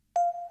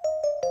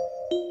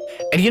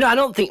And I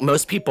don't think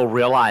most people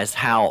realize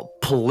how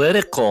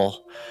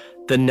political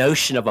the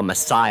notion of a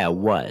Messiah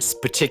was,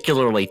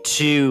 particularly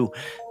to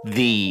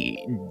the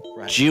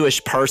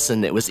Jewish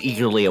person that was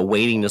eagerly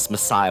awaiting this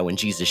Messiah when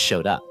Jesus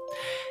showed up.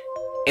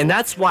 And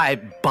that's why,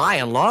 by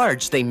and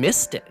large, they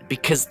missed it,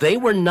 because they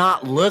were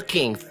not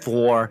looking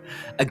for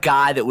a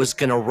guy that was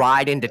going to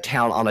ride into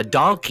town on a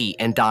donkey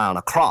and die on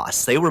a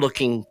cross. They were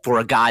looking for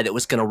a guy that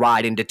was going to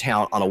ride into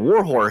town on a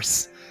war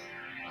horse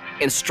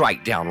and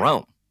strike down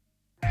Rome.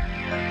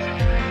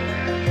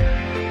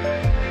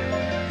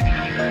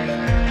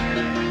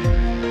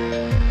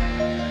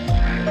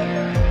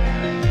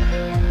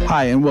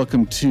 Hi, and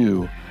welcome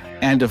to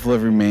And If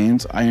Love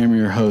Remains. I am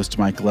your host,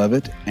 Mike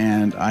Levitt,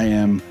 and I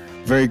am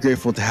very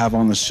grateful to have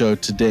on the show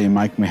today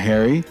Mike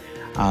Maharrey.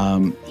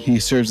 He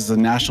serves as the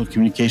National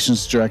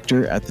Communications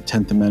Director at the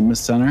 10th Amendment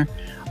Center.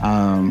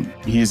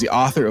 He is the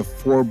author of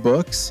 4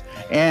 books,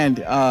 and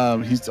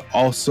he's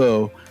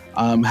also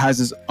has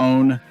his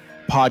own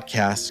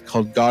podcast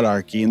called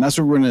Godarchy, and that's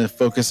what we're going to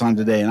focus on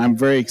today. And I'm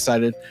very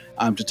excited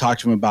to talk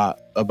to him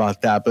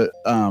about that. But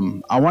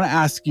I want to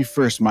ask you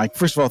first, Mike.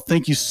 First of all,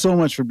 thank you so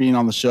much for being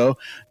on the show.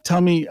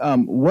 Tell me,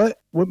 what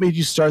made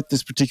you start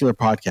this particular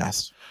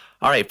podcast?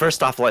 All right,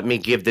 first off, let me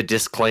give the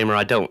disclaimer.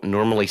 I don't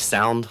normally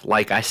sound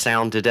like I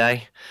sound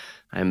today.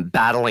 I'm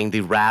battling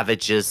the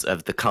ravages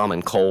of the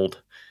common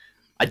cold.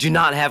 I do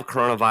not have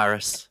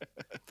coronavirus.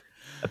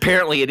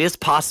 Apparently, it is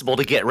possible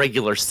to get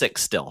regular sick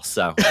still,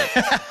 so.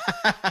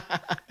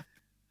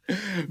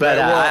 But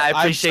I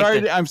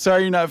appreciate I'm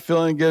sorry you're not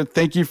feeling good.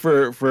 Thank you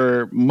for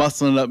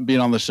muscling up and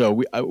being on the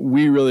show.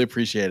 We really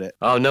appreciate it.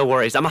 Oh, no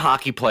worries. I'm a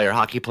hockey player.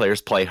 Hockey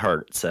players play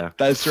hurt, so.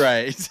 That's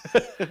right.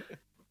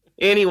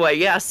 Anyway,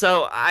 yeah,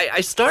 so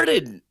I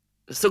started.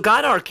 So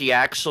Godarchy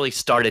actually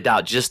started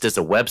out just as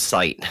a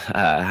website.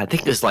 I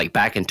think it was like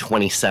back in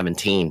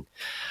 2017.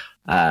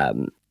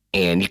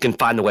 And you can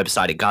find the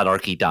website at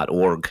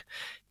godarchy.org.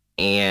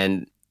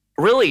 And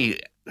really,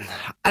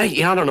 I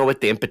don't know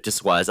what the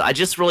impetus was. I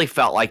just really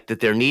felt like that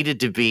there needed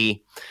to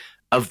be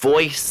a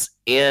voice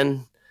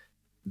in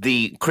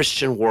the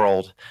Christian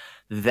world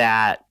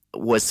that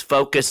was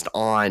focused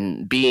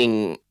on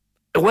being.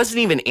 It wasn't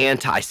even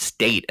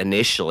anti-state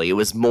initially. It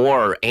was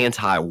more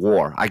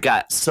anti-war. I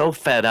got so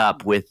fed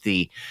up with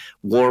the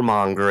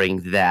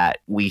warmongering that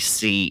we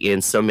see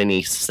in so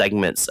many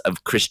segments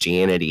of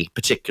Christianity,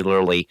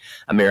 particularly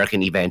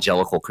American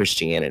evangelical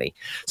Christianity.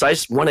 So I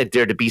just wanted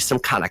there to be some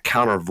kind of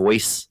counter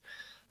voice,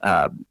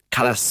 kind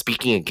of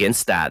speaking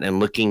against that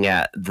and looking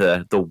at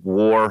the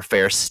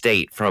warfare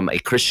state from a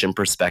Christian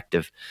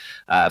perspective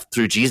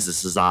through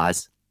Jesus's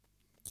eyes.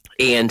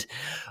 And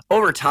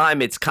over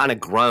time, it's kind of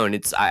grown.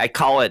 I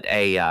call it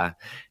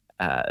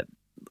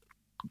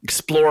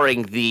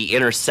exploring the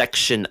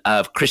intersection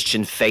of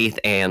Christian faith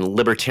and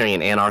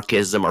libertarian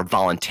anarchism, or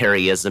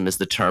voluntarism is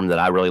the term that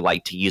I really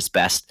like to use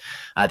best.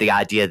 The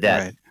idea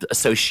that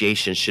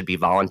associations should be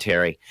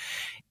voluntary.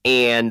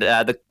 And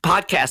the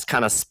podcast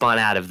kind of spun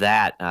out of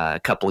that a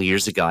couple of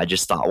years ago. I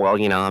just thought, well,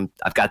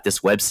 I've got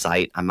this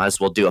website. I might as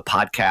well do a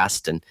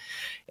podcast and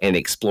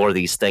explore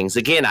these things.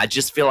 Again, I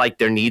just feel like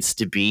there needs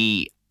to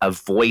be a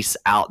voice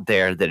out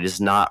there that is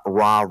not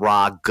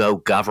rah, go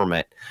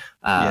government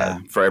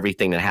for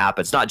everything that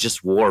happens, not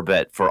just war,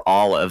 but for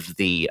all of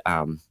the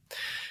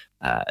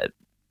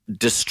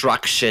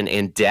destruction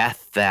and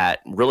death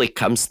that really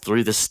comes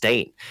through the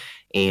state.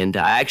 And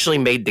I actually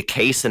made the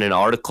case in an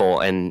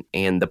article, and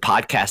the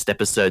podcast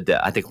episode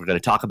that I think we're going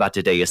to talk about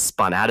today is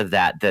spun out of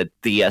that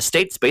the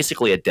state's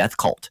basically a death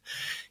cult.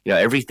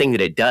 Everything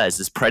that it does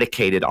is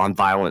predicated on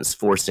violence,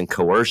 force, and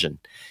coercion.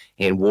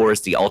 And war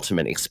is the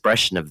ultimate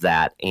expression of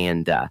that.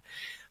 And, I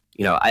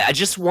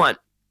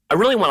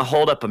really want to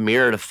hold up a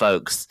mirror to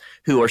folks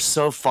who are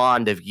so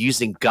fond of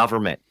using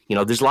government.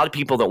 There's a lot of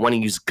people that want to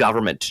use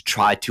government to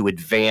try to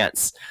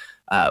advance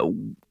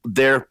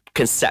their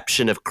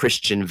conception of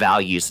Christian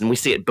values. And we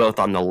see it both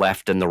on the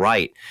left and the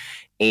right.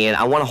 And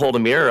I want to hold a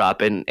mirror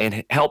up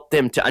and help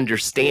them to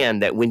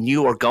understand that when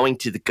you are going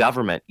to the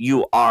government,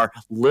 you are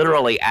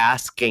literally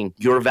asking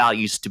your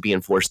values to be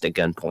enforced at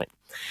gunpoint.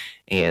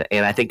 And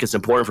I think it's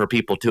important for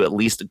people to at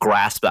least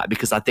grasp that,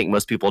 because I think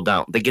most people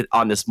don't. They get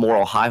on this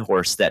moral high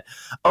horse that,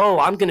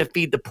 I'm going to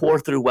feed the poor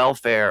through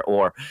welfare,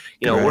 or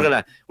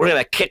we're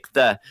gonna kick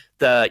the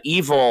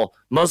evil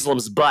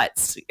Muslims'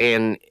 butts,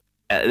 and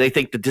they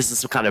think that this is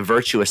some kind of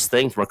virtuous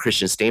thing from a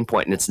Christian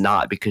standpoint, and it's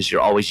not, because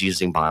you're always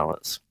using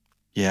violence.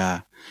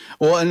 Yeah,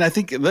 well, and I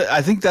think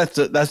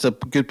that's a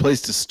good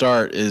place to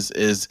start. Is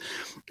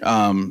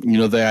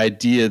the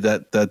idea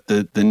that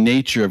the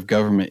nature of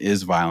government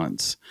is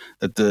violence,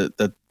 that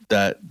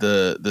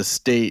the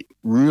state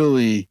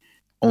really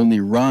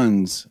only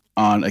runs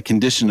on a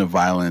condition of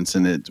violence,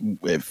 and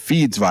it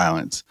feeds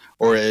violence,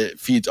 or it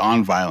feeds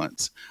on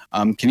violence.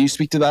 Can you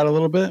speak to that a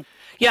little bit?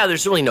 Yeah,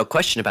 there's really no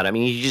question about it. I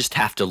mean, you just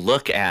have to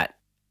look at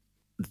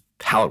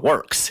how it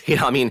works.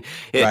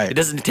 It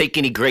doesn't take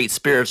any great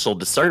spiritual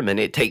discernment.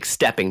 It takes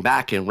stepping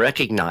back and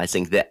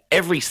recognizing that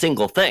every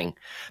single thing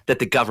that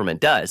the government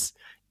does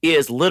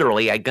is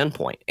literally at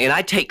gunpoint. And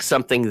I take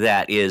something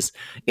that is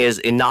as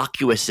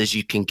innocuous as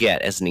you can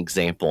get as an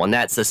example, and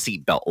that's a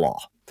seatbelt law.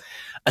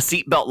 A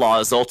seatbelt law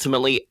is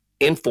ultimately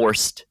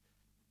enforced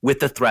with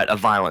the threat of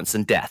violence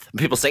and death.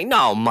 People say,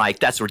 no, Mike,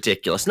 that's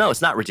ridiculous. No,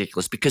 it's not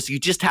ridiculous, because you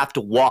just have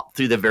to walk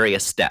through the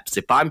various steps.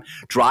 If I'm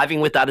driving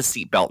without a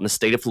seatbelt in the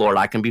state of Florida,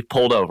 I can be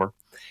pulled over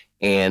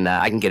and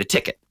I can get a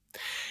ticket.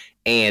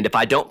 And if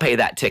I don't pay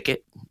that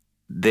ticket,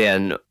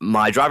 then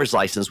my driver's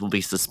license will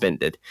be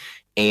suspended.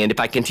 And if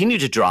I continue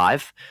to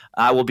drive,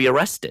 I will be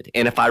arrested.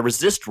 And if I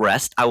resist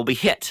arrest, I will be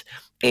hit.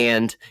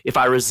 And if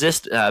I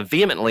resist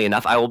vehemently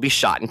enough, I will be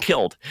shot and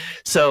killed.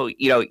 So,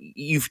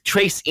 you've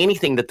traced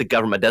anything that the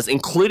government does,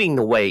 including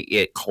the way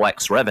it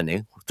collects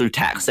revenue through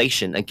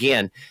taxation.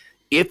 Again,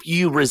 if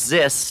you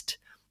resist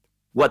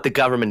what the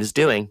government is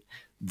doing,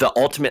 the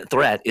ultimate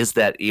threat is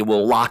that it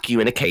will lock you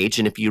in a cage.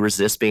 And if you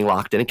resist being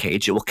locked in a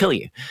cage, it will kill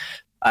you.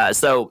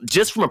 So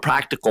just from a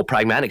practical,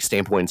 pragmatic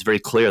standpoint, it's very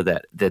clear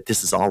that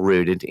this is all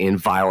rooted in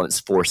violence,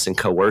 force, and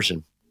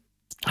coercion.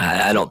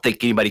 I don't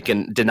think anybody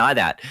can deny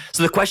that.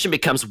 So the question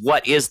becomes,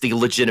 what is the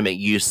legitimate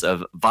use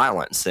of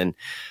violence? And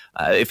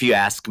if you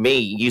ask me,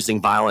 using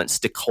violence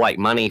to collect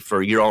money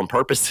for your own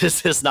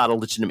purposes is not a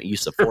legitimate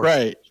use of force.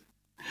 Right.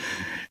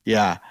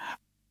 Yeah,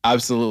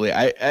 absolutely.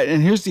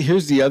 And here's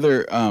the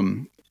other.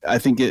 I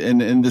think,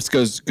 and this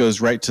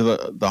goes right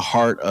to the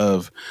heart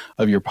of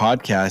your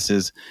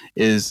podcast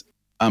is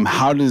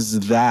how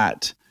does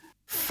that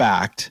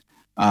fact,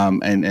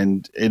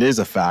 and it is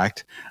a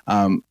fact.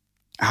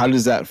 How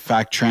does that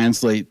fact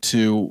translate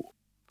to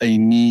a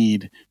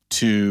need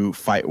to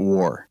fight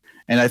war?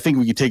 And I think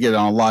we could take it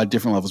on a lot of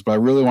different levels, but I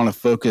really want to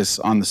focus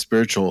on the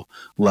spiritual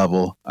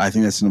level. I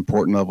think that's an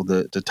important level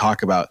to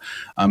talk about.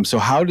 So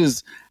how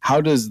does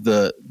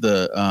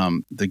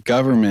the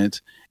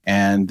government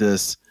and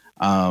this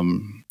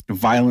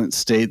violent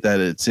state that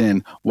it's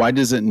in, why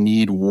does it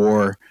need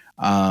war,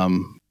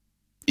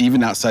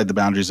 even outside the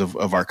boundaries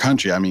of our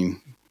country? I mean,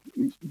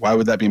 why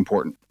would that be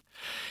important?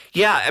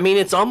 Yeah, I mean,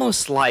 it's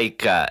almost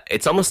like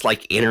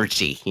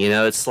energy.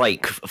 It's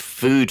like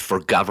food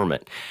for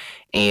government.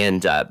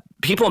 And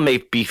people may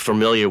be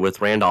familiar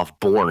with Randolph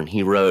Bourne.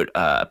 He wrote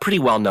a pretty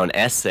well-known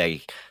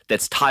essay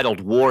that's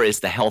titled "War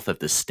is the Health of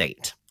the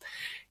State."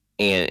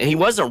 And he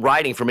wasn't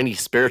writing from any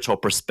spiritual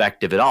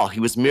perspective at all. He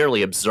was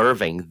merely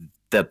observing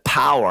the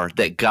power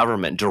that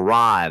government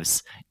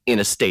derives in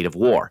a state of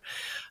war.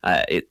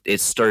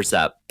 It stirs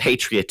up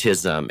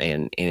patriotism,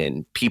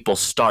 and people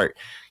start,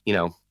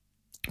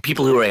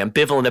 people who are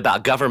ambivalent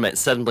about government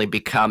suddenly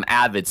become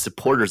avid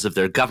supporters of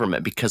their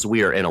government because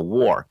we are in a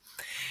war.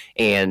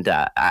 And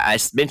I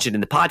mentioned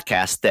in the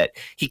podcast that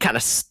he kind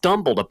of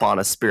stumbled upon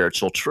a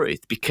spiritual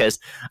truth, because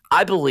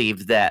I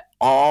believe that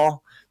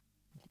all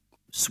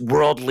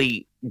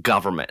worldly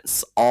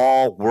governments,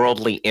 all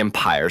worldly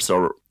empires,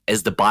 or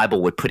as the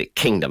Bible would put it,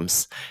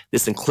 kingdoms,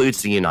 this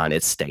includes the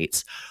United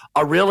States,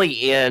 are really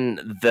in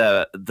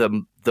the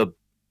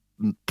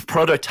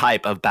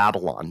prototype of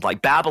Babylon.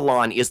 Like,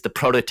 Babylon is the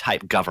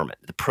prototype government,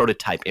 the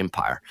prototype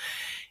empire.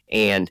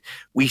 And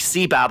we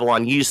see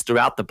Babylon used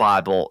throughout the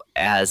Bible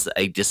as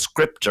a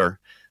descriptor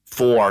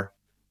for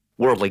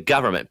worldly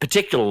government,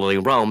 particularly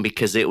Rome,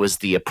 because it was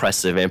the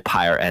oppressive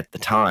empire at the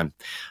time.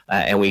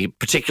 And we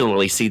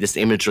particularly see this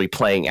imagery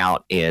playing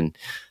out in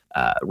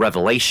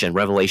Revelation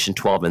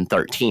 12 and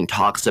 13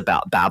 talks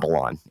about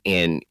Babylon,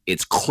 and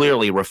it's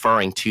clearly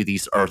referring to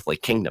these earthly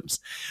kingdoms.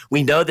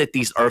 We know that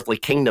these earthly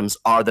kingdoms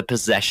are the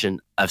possession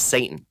of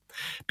Satan,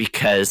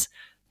 because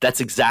that's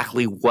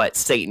exactly what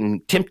Satan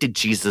tempted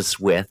Jesus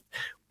with,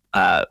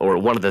 or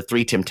one of the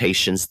three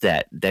temptations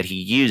that he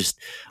used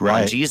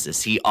on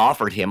Jesus. He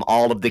offered him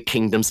all of the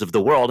kingdoms of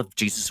the world if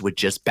Jesus would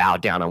just bow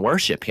down and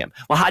worship him.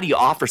 Well, how do you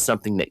offer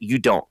something that you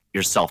don't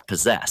yourself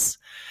possess?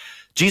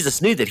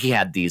 Jesus knew that he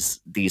had these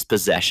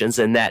possessions,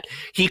 and that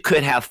he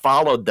could have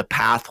followed the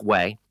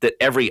pathway that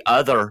every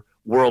other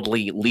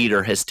worldly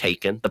leader has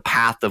taken, the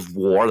path of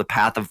war, the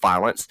path of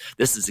violence.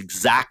 This is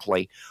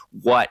exactly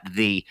what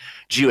the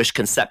Jewish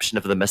conception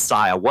of the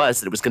Messiah was,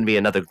 that it was going to be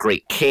another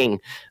great king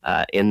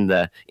in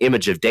the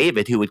image of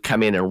David, who would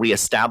come in and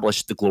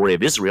reestablish the glory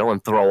of Israel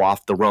and throw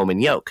off the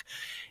Roman yoke.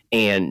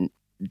 And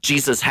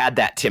Jesus had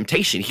that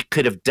temptation. He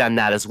could have done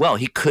that as well.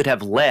 He could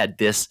have led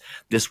this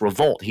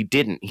revolt. He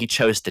didn't. He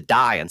chose to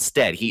die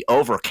instead. He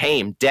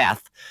overcame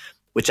death,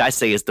 which I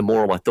say is the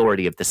moral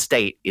authority of the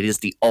state. It is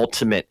the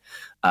ultimate,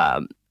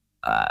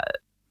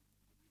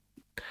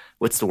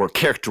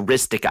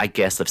 characteristic, I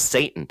guess, of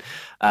Satan.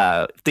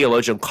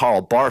 Theologian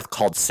Karl Barth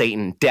called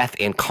Satan death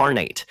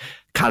incarnate,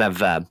 kind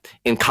of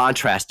in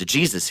contrast to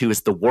Jesus, who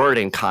is the word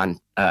incarnate,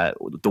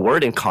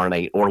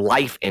 or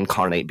life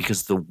incarnate,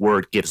 because the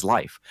word gives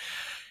life.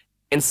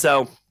 And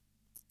so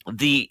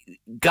the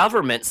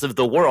governments of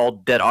the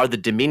world that are the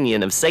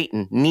dominion of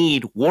Satan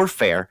need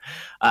warfare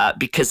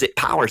because it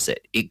powers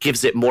it. It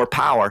gives it more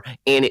power,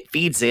 and it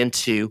feeds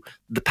into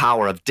the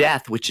power of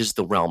death, which is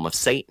the realm of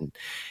Satan.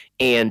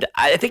 And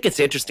I think it's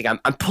interesting.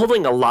 I'm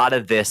pulling a lot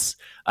of this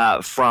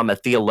from a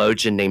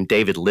theologian named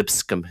David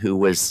Lipscomb, who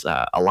was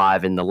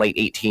alive in the late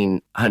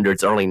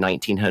 1800s, early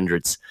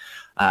 1900s.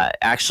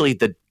 Actually,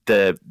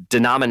 the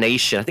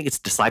denomination, I think it's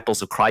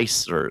Disciples of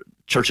Christ or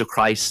Church of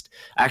Christ,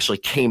 actually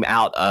came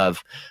out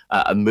of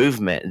a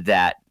movement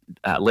that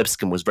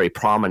Lipscomb was very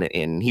prominent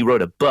in. He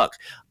wrote a book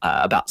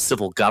about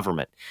civil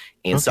government,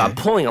 and so I'm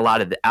pulling a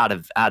lot of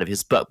out of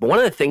his book. But one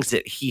of the things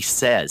that he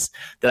says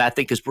that I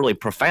think is really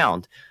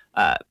profound,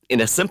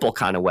 in a simple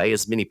kind of way,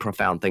 as many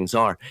profound things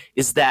are,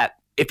 is that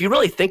if you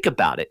really think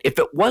about it, if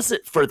it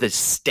wasn't for the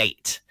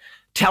state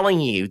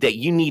telling you that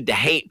you need to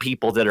hate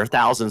people that are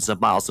thousands of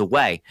miles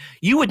away,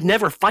 you would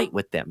never fight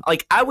with them.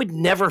 Like, I would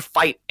never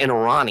fight an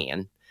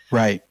Iranian,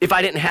 right, if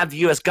I didn't have the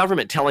U.S.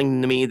 government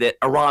telling me that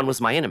Iran was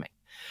my enemy.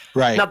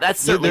 Right. Now, that's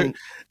certainly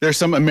there's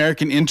some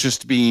American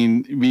interest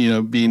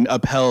being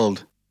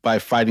upheld by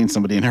fighting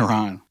somebody in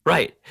Iran.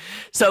 Right.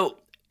 So,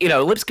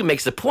 Lipscomb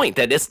makes the point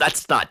that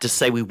that's not to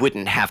say we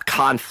wouldn't have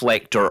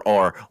conflict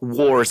or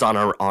wars on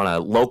a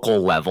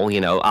local level.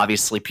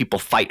 Obviously people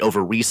fight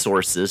over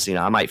resources.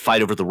 I might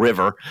fight over the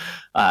river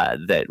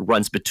that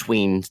runs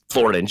between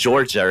Florida and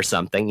Georgia or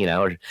something,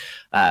 or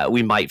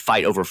we might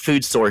fight over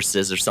food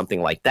sources or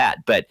something like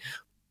that. But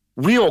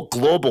real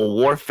global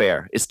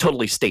warfare is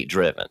totally state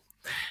driven.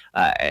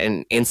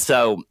 And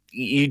so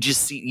you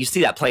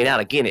see that playing out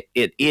again.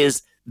 It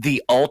is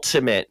the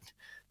ultimate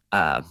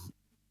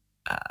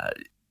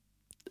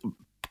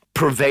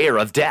purveyor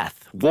of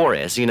death. War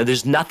is.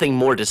 There's nothing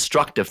more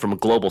destructive from a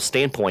global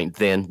standpoint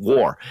than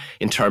war,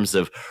 in terms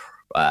of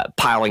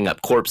piling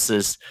up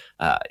corpses,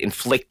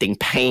 inflicting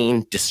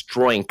pain,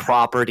 destroying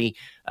property,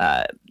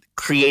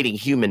 creating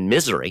human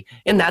misery.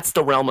 And that's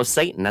the realm of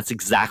Satan. That's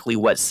exactly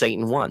what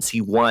Satan wants.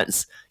 He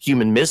wants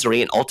human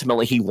misery, and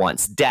ultimately he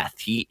wants death.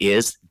 He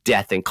is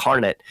death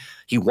incarnate.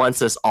 He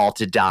wants us all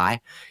to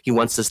die. He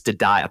wants us to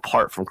die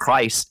apart from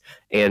Christ.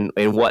 And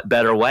what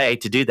better way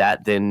to do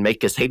that than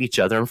make us hate each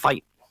other and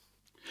fight?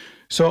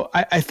 So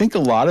I think a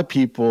lot of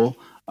people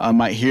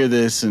might hear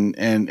this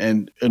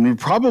and would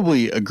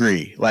probably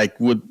agree,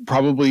 it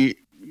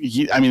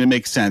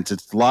makes sense.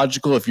 It's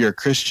logical if you're a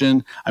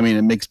Christian.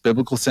 It makes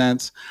biblical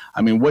sense.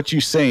 What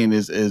you're saying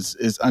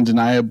is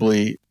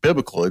undeniably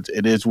biblical.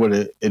 It is what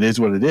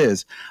it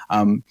is.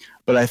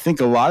 But I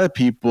think a lot of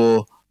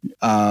people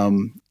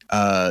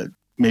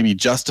maybe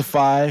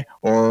justify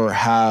or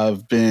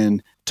have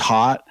been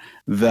taught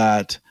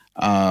that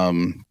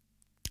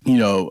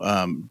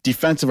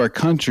defense of our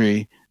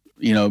country,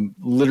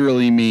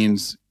 literally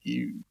means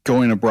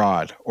going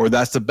abroad, or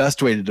that's the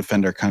best way to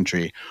defend our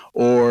country,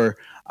 or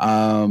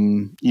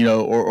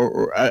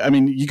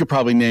you could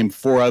probably name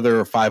 4 other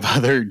or 5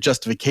 other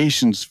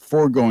justifications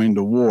for going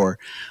to war.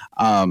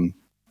 But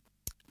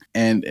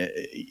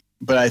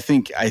I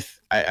think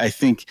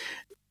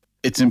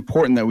it's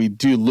important that we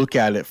do look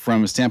at it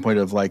from a standpoint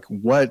of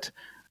what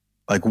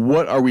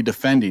are we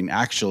defending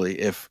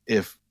actually?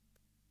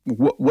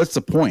 What's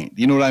the point?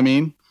 You know what I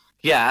mean?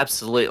 Yeah,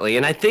 absolutely.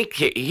 And I think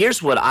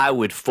here's what I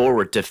would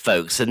forward to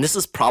folks, and this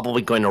is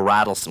probably going to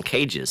rattle some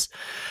cages,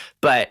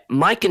 but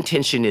my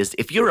contention is,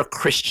 if you're a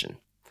Christian,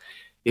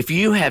 if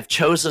you have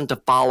chosen to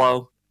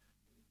follow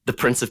the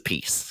Prince of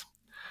Peace,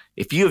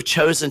 if you have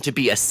chosen to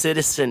be a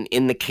citizen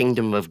in the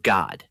kingdom of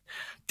God,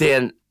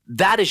 then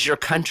that is your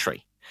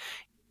country.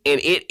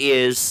 And it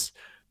is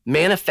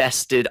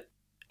manifested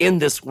in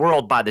this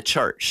world by the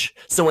church.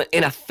 So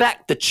in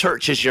effect, the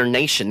church is your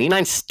nation. The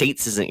United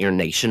States isn't your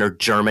nation, or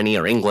Germany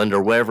or England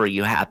or wherever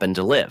you happen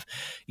to live.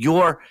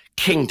 Your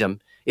kingdom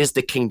is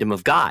the kingdom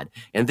of God.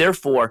 And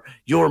therefore,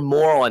 your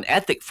moral and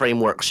ethic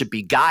framework should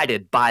be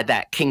guided by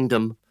that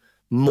kingdom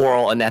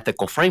moral and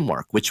ethical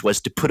framework, which was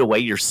to put away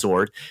your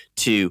sword,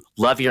 to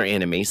love your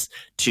enemies,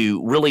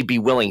 to really be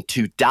willing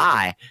to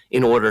die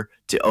in order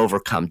to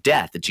overcome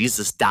death. That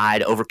Jesus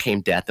died,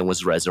 overcame death, and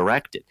was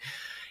resurrected.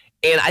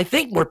 And I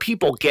think where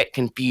people get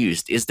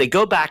confused is they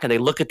go back and they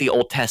look at the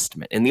Old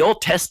Testament, and the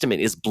Old Testament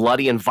is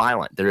bloody and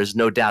violent. There is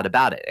no doubt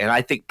about it. And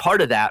I think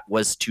part of that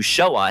was to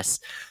show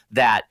us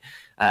that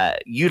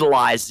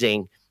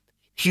utilizing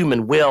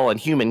human will and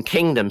human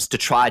kingdoms to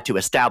try to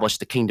establish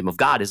the kingdom of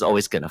God is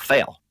always going to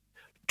fail.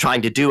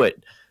 Trying to do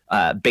it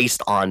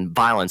based on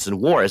violence and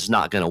war is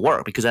not going to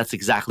work, because that's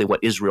exactly what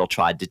Israel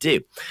tried to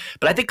do.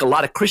 But I think a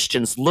lot of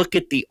Christians look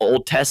at the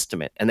Old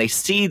Testament and they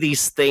see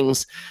these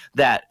things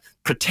that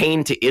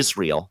pertain to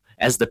Israel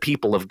as the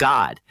people of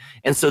God.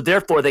 And so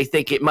therefore they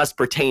think it must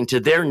pertain to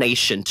their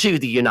nation, to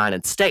the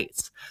United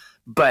States.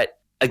 But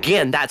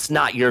again, that's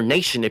not your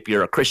nation if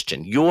you're a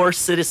Christian. Your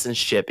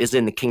citizenship is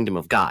in the kingdom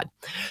of God.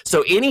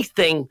 So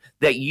anything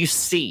that you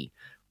see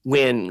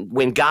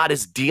when God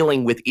is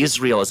dealing with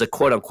Israel as a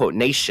quote unquote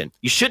nation,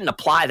 you shouldn't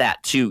apply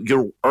that to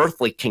your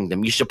earthly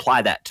kingdom. You should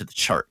apply that to the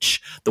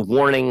church. The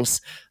warnings,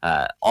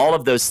 all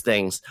of those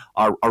things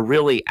are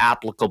really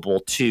applicable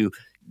to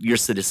your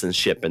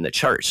citizenship in the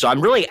church. So I'm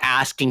really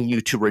asking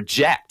you to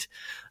reject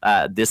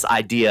this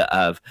idea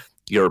of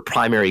your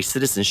primary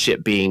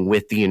citizenship being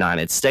with the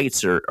United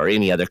States or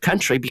any other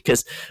country,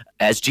 because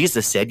as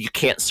Jesus said, you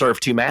can't serve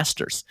two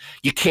masters.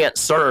 You can't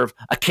serve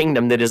a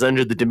kingdom that is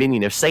under the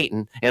dominion of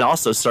Satan and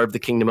also serve the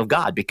kingdom of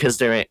God, because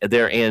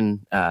they're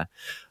in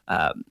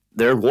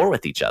war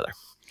with each other.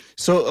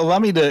 So allow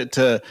me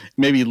to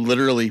maybe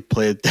literally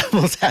play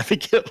devil's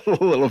advocate a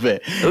little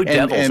bit. Oh,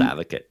 devil's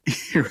advocate.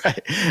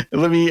 Right.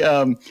 Let me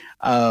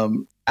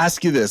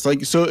ask you this.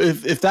 Like, so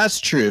if that's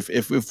true,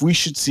 if we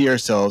should see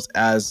ourselves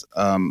as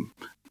a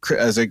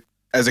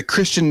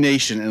Christian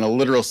nation in a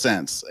literal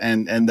sense,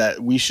 and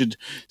that we should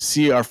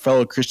see our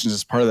fellow Christians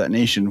as part of that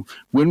nation,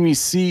 when we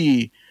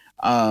see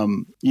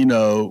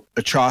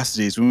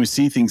atrocities, when we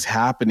see things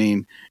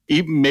happening,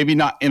 even maybe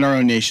not in our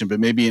own nation, but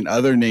maybe in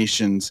other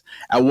nations,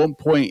 at what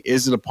point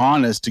is it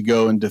upon us to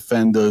go and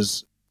defend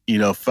those,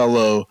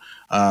 fellow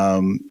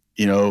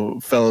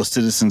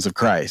citizens of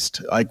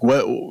Christ? Like,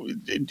 what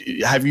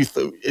have you?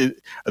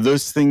 Are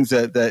those things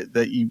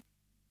that you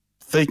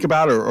think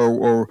about,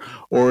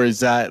 or is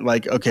that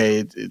like,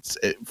 okay,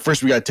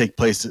 first we got to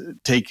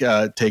take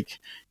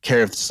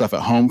care of stuff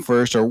at home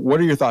first, or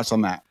what are your thoughts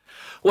on that?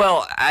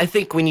 Well, I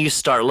think when you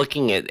start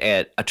looking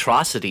at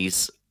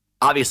atrocities,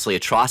 obviously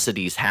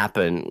atrocities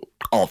happen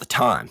all the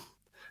time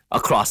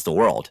across the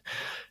world.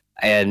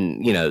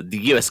 And, the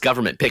U.S.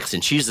 government picks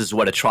and chooses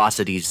what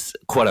atrocities,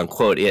 quote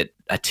unquote, it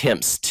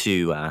attempts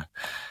to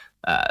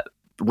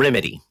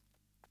remedy.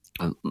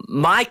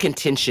 My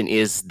contention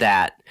is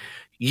that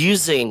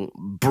using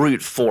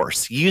brute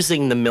force,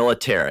 using the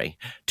military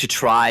to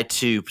try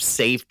to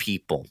save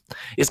people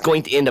is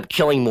going to end up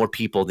killing more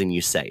people than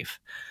you save.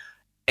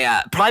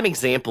 Prime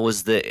example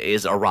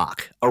is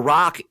Iraq.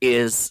 Iraq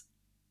is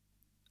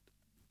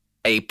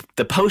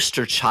the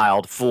poster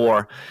child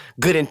for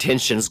good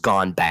intentions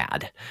gone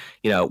bad.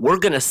 We're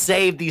going to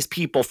save these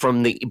people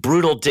from the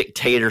brutal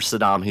dictator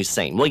Saddam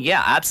Hussein. Well,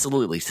 yeah,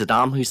 absolutely.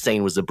 Saddam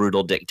Hussein was a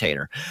brutal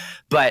dictator.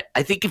 But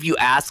I think if you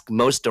ask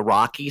most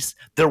Iraqis,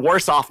 they're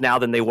worse off now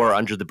than they were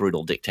under the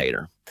brutal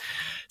dictator.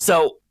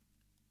 So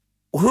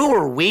who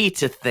are we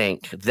to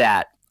think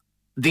that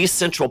these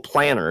central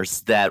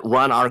planners that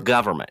run our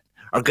government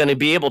are going to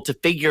be able to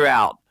figure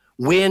out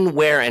when,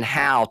 where, and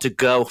how to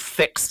go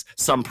fix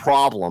some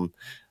problem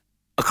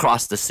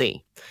across the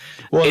sea?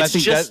 Well, and I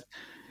think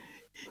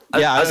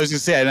I was going to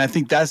say, and I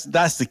think that's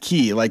the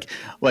key. Like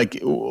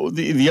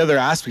the other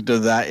aspect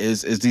of that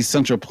is these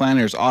central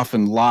planners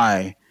often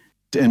lie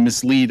and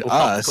mislead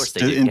us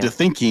into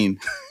thinking,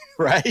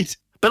 right?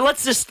 But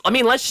let's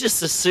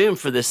just assume,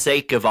 for the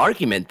sake of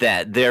argument,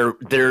 that their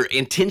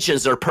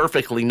intentions are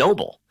perfectly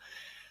noble.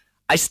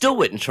 I still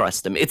wouldn't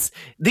trust them.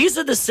 These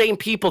are the same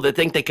people that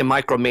think they can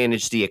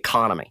micromanage the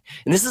economy.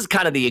 And this is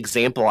kind of the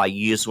example I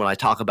use when I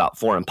talk about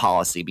foreign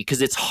policy,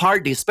 because it's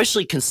hard to,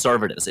 especially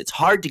conservatives, it's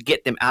hard to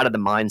get them out of the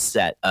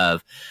mindset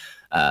of,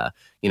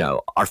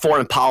 our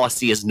foreign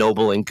policy is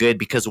noble and good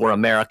because we're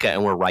America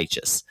and we're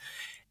righteous.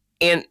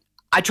 And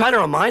I try to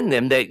remind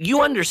them that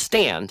you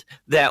understand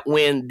that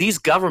when these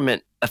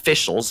government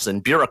officials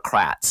and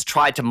bureaucrats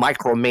try to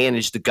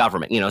micromanage the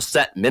government,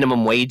 set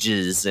minimum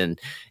wages and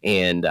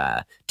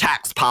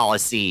tax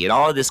policy and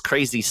all of this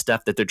crazy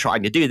stuff that they're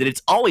trying to do, that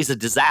it's always a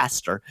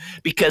disaster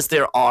because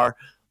there are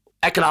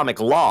economic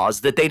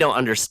laws that they don't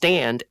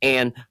understand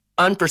and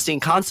unforeseen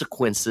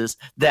consequences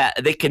that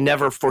they can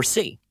never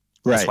foresee.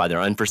 Right. That's why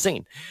they're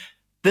unforeseen.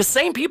 The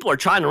same people are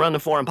trying to run the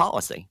foreign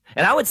policy.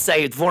 And I would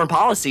say foreign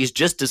policy is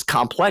just as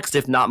complex,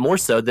 if not more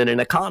so, than an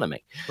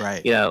economy.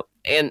 Right.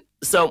 And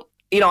so,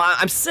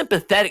 I'm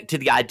sympathetic to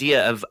the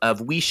idea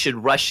of we should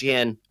rush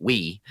in.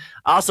 I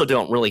also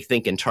don't really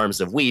think in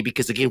terms of we,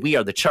 because again, we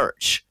are the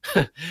church.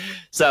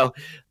 So,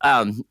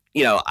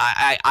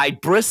 I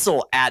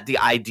bristle at the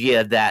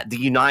idea that the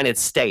United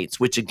States,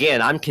 which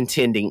again, I'm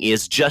contending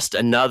is just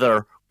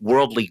another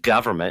worldly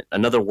government,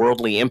 another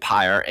worldly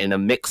empire in a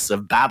mix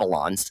of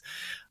Babylons.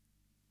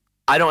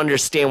 I don't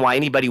understand why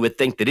anybody would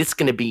think that it's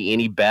going to be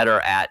any better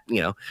at,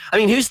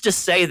 who's to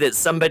say that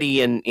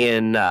somebody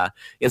in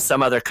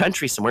some other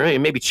country somewhere,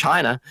 maybe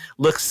China,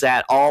 looks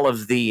at all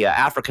of the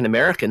African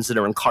Americans that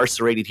are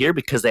incarcerated here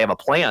because they have a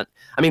plant.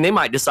 They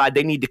might decide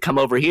they need to come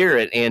over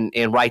here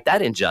and right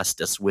that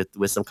injustice with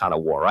some kind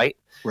of war, right?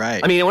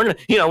 Right.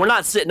 We're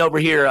not sitting over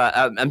here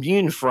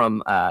immune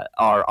from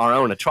our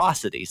own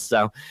atrocities.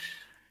 So,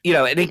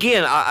 and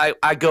again,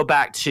 I go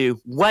back to,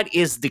 what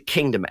is the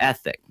kingdom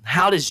ethic?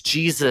 How does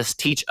Jesus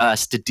teach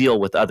us to deal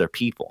with other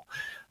people?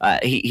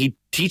 He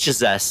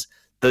teaches us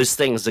those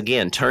things,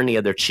 again: turn the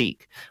other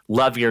cheek,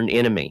 love your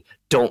enemy,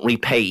 don't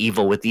repay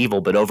evil with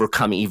evil, but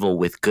overcome evil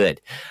with good.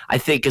 I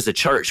think as a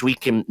church, we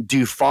can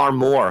do far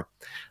more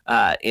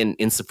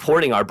in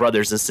supporting our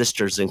brothers and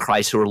sisters in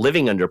Christ who are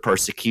living under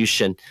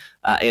persecution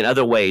in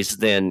other ways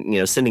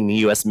than sending the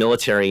U.S.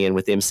 military in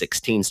with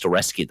M16s to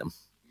rescue them.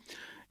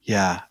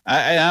 Yeah,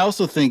 I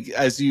also think,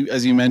 as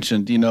you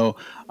mentioned,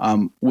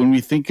 when we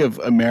think of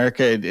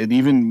America, and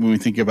even when we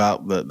think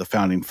about the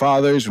founding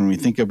fathers, when we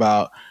think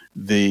about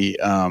the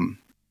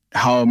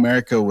how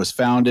America was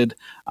founded,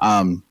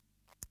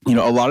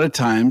 a lot of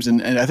times,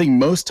 and I think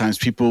most times,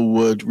 people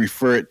would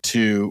refer it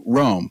to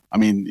Rome. I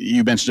mean,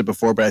 you mentioned it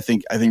before, but I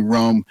think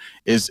Rome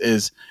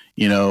is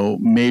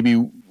maybe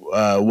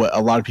what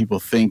a lot of people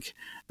think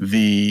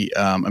the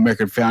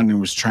American founding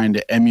was trying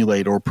to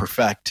emulate or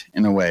perfect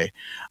in a way.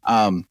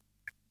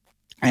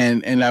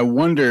 And I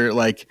wonder,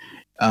 like,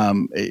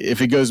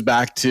 if it goes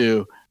back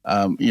to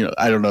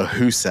I don't know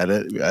who said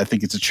it. I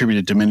think it's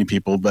attributed to many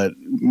people, but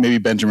maybe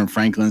Benjamin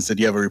Franklin said,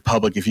 "You have a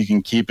republic if you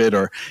can keep it,"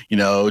 or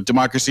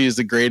democracy is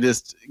the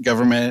greatest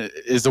government,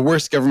 is the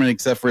worst government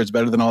except for it's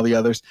better than all the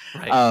others.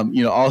 Right.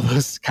 All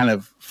those kind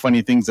of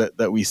funny things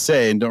that we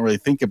say and don't really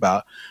think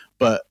about.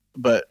 But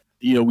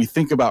we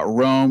think about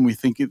Rome. We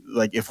think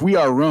like, if we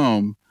are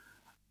Rome,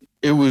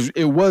 it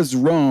was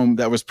Rome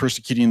that was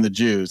persecuting the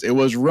Jews. It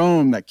was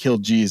Rome that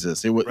killed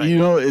Jesus. It was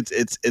Right.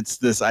 It's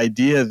this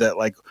idea that,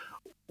 like,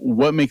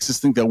 what makes us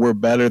think that we're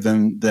better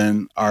than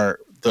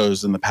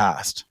those in the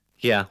past?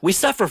 Yeah, we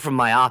suffer from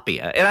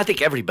myopia, and I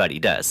think everybody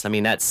does. I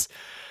mean,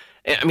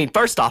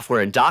 first off,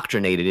 we're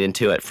indoctrinated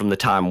into it from the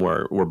time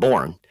we're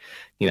born.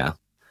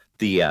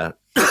 The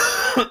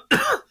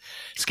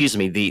excuse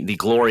me, the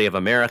glory of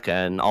America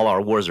and all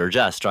our wars are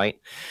just, right?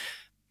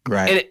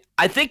 Right. And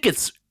I think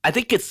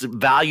it's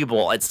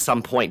valuable at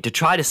some point to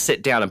try to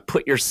sit down and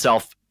put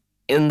yourself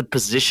in the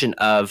position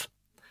of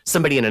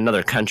somebody in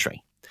another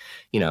country.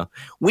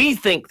 We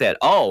think that,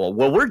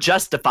 we're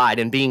justified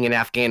in being in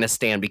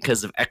Afghanistan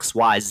because of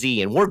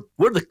XYZ, and we're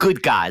the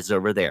good guys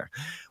over there.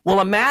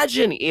 Well,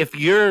 imagine if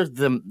you're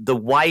the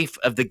wife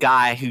of the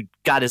guy who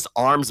got his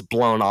arms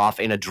blown off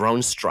in a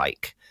drone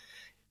strike,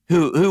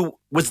 who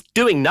was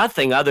doing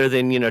nothing other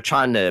than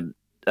trying to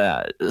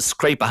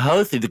scrape a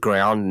hoe through the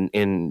ground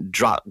and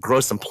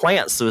grow some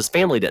plants so his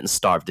family didn't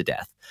starve to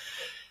death.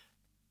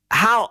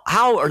 How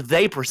are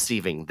they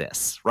perceiving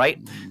this,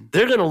 right? Mm-hmm.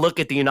 They're going to look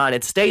at the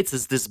United States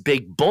as this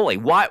big bully.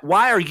 Why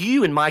are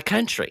you in my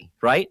country,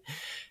 right?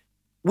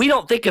 We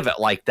don't think of it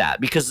like that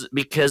because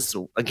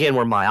again,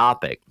 we're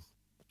myopic.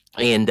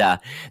 And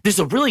there's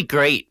a really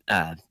great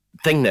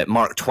thing that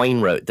Mark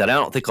Twain wrote that I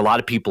don't think a lot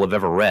of people have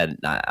ever read.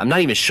 I'm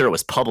not even sure it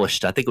was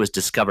published. I think it was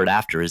discovered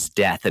after his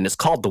death, and it's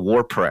called The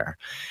War Prayer.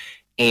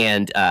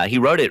 And he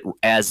wrote it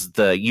as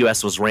the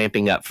U.S. was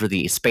ramping up for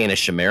the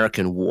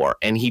Spanish-American War,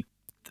 and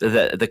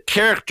the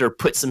character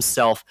puts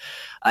himself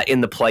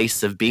in the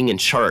place of being in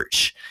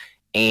church,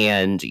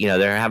 and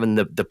they're having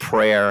the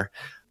prayer,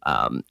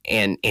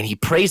 and he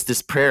prays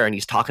this prayer, and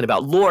he's talking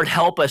about, Lord,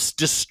 help us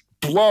just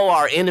blow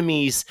our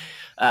enemies'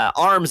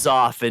 arms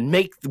off and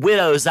make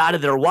widows out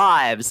of their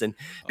wives, and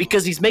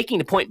because he's making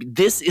the point,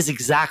 this is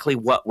exactly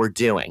what we're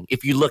doing.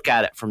 If you look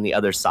at it from the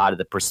other side of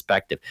the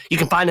perspective, you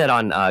can find it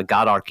on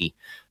Godarchy.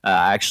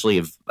 I actually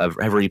have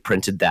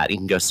reprinted that. You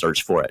can go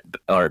search for it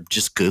or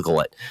just Google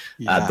it.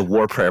 Yeah. The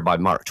War Prayer by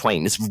Mark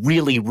Twain. It's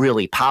really,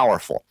 really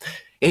powerful.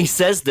 And he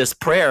says this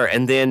prayer,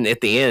 and then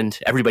at the end,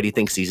 everybody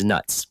thinks he's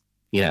nuts,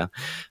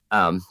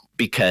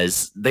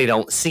 because they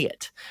don't see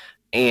it.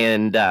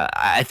 And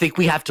I think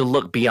we have to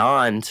look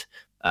beyond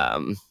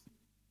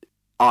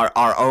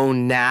our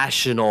own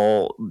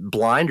national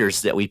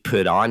blinders that we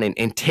put on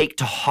and take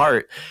to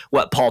heart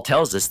what Paul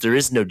tells us. There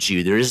is no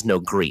Jew, there is no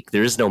Greek,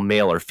 there is no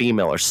male or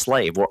female or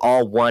slave. We're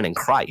all one in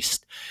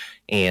Christ.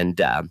 And,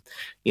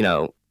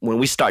 when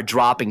we start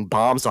dropping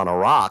bombs on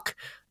Iraq,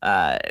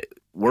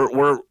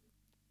 we're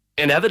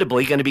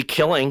inevitably going to be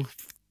killing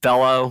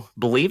fellow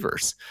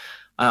believers.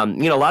 A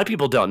lot of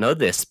people don't know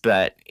this,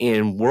 but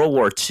in World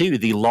War II,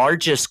 the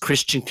largest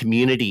Christian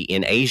community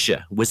in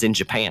Asia was in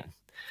Japan.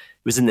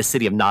 It was in the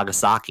city of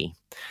Nagasaki.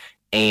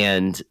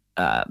 And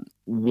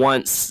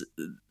once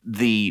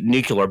the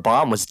nuclear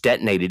bomb was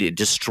detonated, it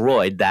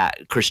destroyed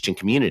that Christian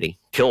community,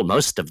 killed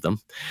most of them.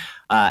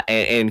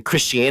 And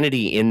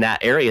Christianity in that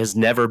area has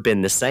never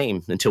been the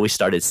same until we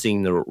started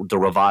seeing the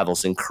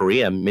revivals in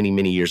Korea many,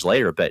 many years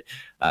later. But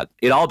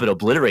it all but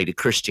obliterated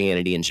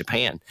Christianity in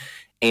Japan.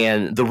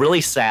 And the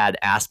really sad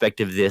aspect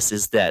of this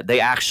is that they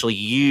actually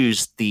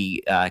used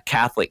the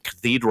Catholic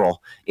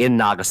cathedral in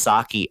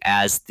Nagasaki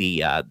as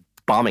the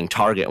bombing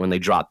target when they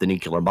dropped the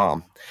nuclear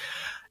bomb.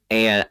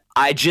 And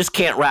I just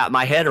can't wrap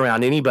my head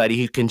around anybody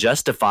who can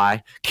justify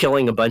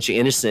killing a bunch of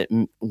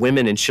innocent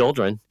women and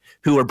children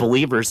who are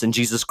believers in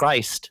Jesus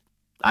Christ.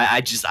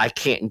 I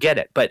can't get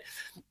it. But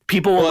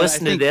people will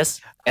listen to this,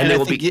 and they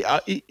will be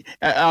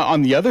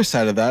on the other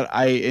side of that.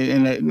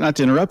 Not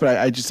to interrupt, but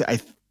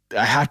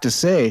I have to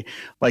say,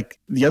 like,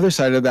 the other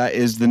side of that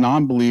is the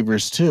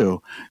non-believers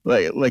too.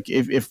 Like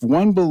if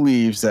one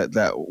believes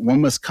that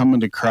one must come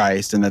into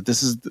Christ and that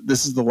this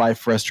is the life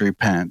for us to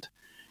repent,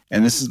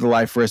 and this is the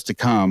life for us to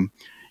come,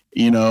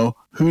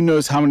 who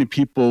knows how many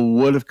people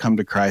would have come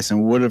to Christ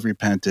and would have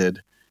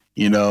repented,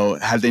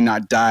 had they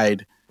not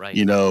died, right.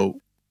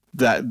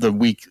 That the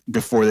week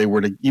before they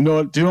were to, do you know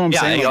what I'm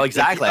saying? Yeah,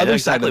 exactly. The other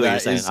exactly side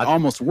of that is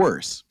almost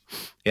worse.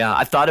 Yeah,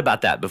 I've thought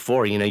about that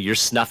before. You're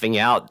snuffing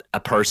out a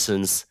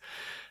person's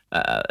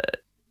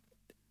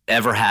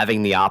ever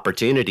having the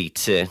opportunity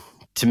to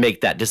make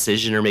that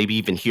decision or maybe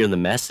even hear the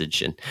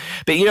message.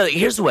 But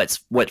here's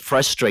what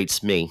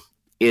frustrates me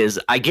is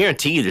I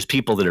guarantee you there's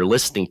people that are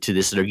listening to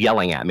this that are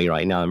yelling at me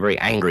right now. I'm very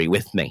angry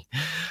with me.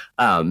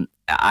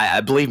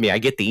 I believe me, I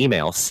get the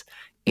emails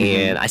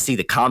and I see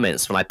the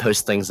comments when I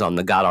post things on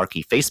the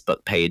Godarchy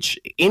Facebook page.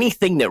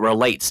 Anything that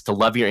relates to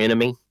love your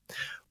enemy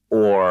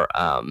or,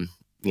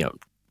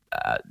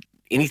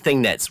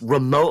 anything that's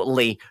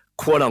remotely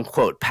quote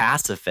unquote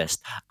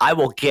pacifist, I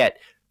will get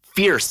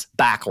fierce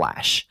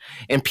backlash,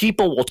 and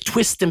people will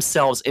twist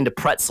themselves into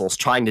pretzels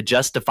trying to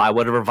justify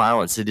whatever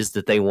violence it is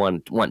that they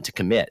want to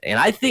commit. And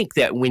I think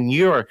that when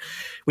you're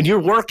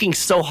working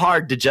so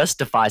hard to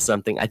justify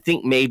something, I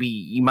think maybe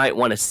you might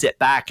want to sit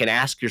back and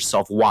ask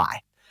yourself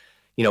why.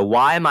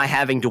 Why am I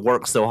having to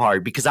work so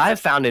hard? Because I have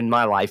found in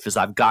my life as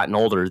I've gotten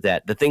older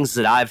that the things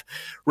that I've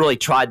really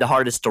tried the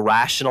hardest to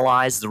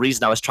rationalize, the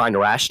reason I was trying to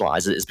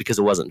rationalize it is because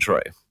it wasn't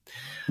true.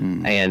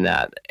 And,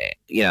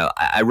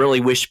 I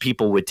really wish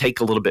people would take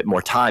a little bit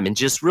more time and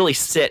just really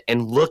sit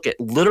and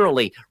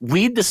literally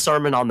read the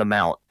Sermon on the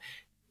Mount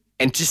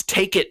and just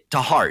take it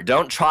to heart.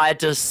 Don't try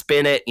to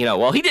spin it,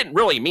 well, he didn't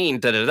really mean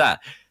da-da-da.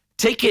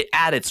 Take it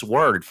at its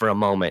word for a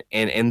moment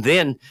and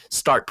then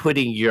start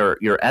putting your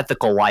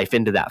ethical life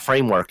into that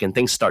framework, and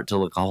things start to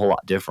look a whole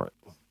lot different.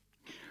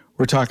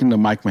 We're talking to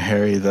Mike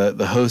Maharrey,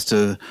 the host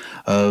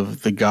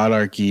of the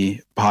Godarchy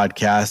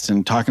podcast,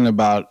 and talking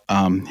about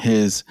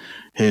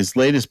his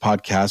latest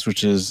podcast,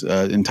 which is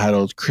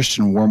entitled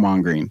Christian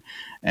Warmongering.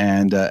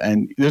 And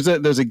there's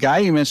a guy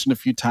you mentioned a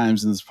few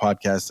times in this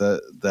podcast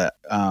that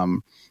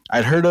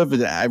I'd heard of,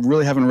 that I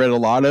really haven't read a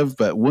lot of,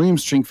 but William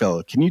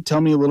Stringfellow. Can you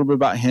tell me a little bit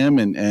about him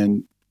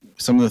and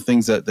some of the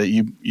things that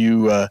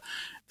you that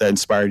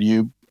inspired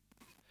you?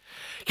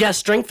 Yeah,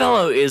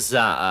 Stringfellow is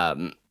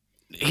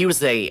he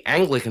was a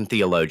Anglican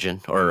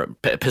theologian or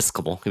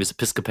Episcopal. He was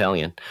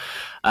Episcopalian.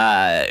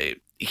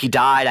 He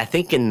died, I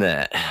think, in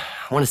I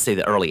want to say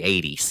the early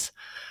 80s.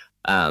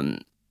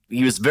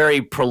 He was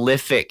very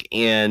prolific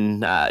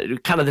in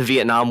kind of the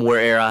Vietnam War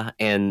era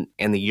and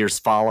the years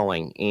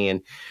following.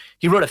 And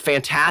he wrote a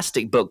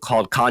fantastic book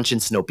called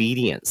Conscience and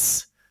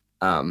Obedience,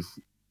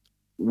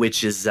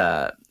 which is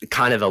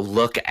kind of a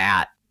look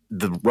at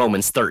the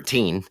Romans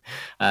 13,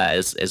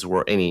 as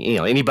we're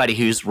anybody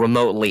who's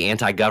remotely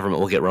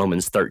anti-government will get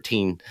Romans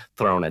 13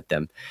 thrown at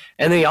them.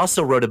 And then he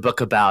also wrote a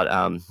book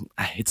about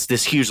it's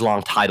this huge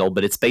long title,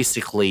 but it's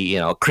basically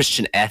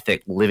Christian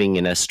ethic living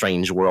in a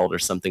strange world or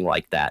something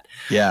like that.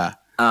 Yeah.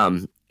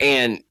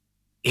 And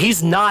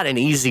he's not an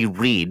easy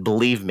read,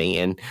 believe me.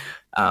 And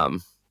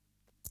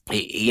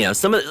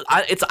some of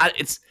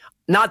it's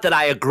not that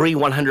I agree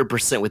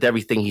 100% with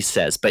everything he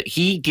says, but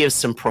he gives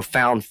some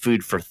profound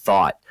food for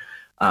thought.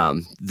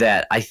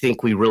 That I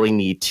think we really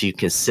need to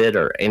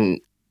consider. And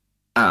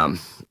hold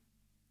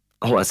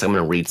on a second, I'm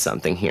going to read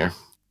something here.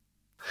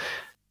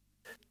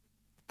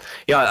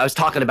 I was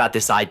talking about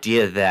this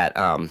idea that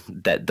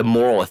that the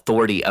moral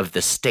authority of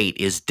the state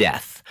is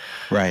death.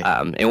 Right.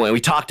 And when we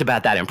talked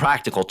about that in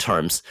practical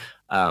terms,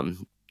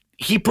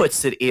 he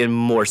puts it in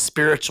more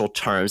spiritual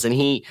terms. And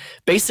he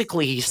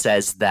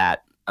says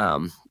that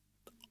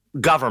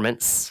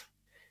governments,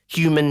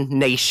 human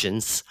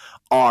nations,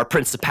 are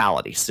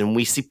principalities, and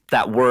we see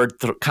that word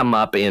come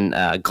up in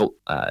I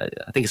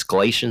think it's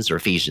Galatians or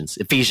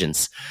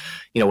Ephesians,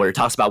 where it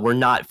talks about we're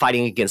not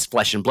fighting against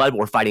flesh and blood,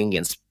 we're fighting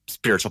against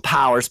spiritual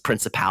powers,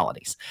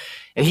 principalities.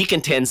 And he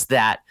contends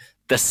that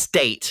the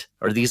state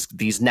or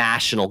these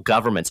national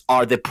governments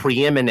are the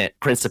preeminent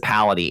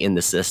principality in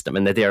the system,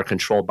 and that they are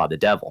controlled by the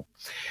devil,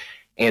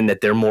 and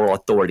that their moral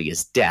authority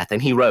is death. And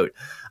he wrote,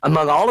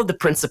 among all of the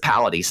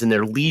principalities and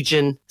their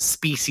legion,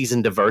 species,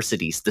 and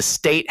diversities, the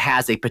state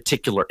has a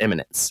particular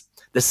eminence.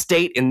 The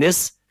state in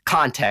this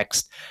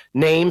context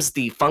names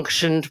the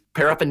functioned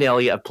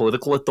paraphernalia of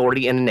political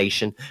authority in a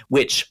nation,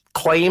 which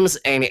claims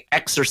and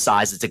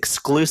exercises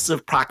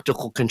exclusive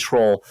practical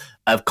control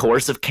of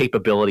coercive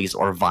capabilities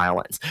or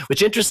violence,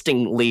 which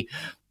interestingly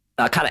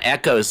kind of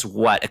echoes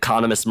what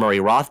economist Murray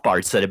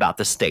Rothbard said about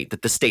the state,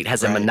 that the state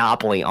has a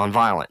monopoly on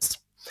violence.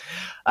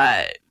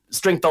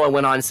 Stringfellow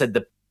went on and said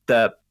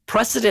the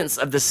precedence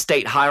of the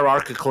state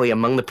hierarchically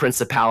among the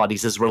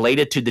principalities is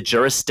related to the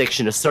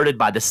jurisdiction asserted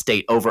by the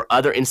state over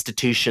other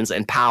institutions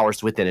and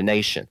powers within a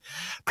nation.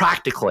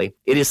 Practically,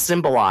 it is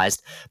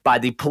symbolized by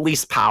the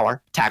police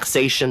power,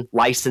 taxation,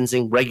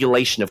 licensing,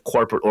 regulation of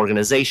corporate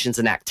organizations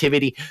and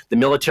activity, the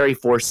military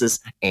forces,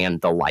 and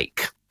the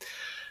like.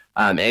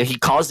 And he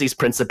calls these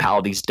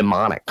principalities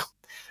demonic.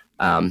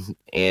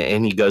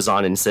 And he goes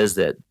on and says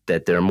that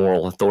their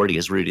moral authority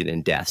is rooted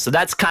in death. So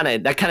that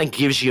kind of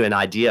gives you an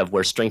idea of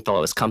where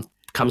Stringfellow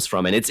comes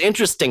from. And it's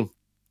interesting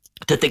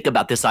to think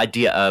about this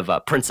idea of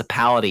a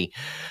principality,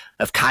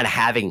 of kind of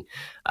having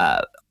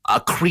a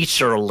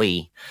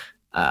creaturely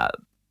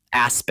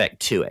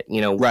aspect to it.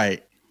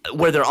 Right,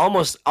 where they're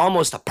almost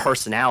a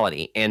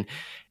personality. And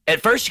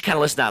at first you kind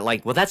of listen to that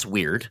like, well, that's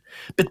weird.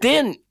 But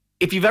then,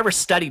 if you've ever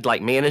studied like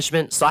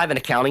management, so I have an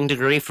accounting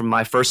degree from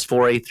my first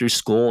foray through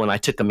school, and I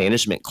took a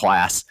management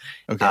class,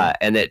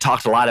 and it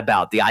talked a lot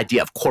about the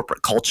idea of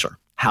corporate culture,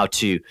 how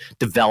to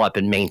develop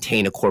and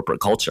maintain a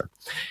corporate culture.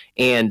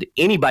 And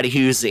anybody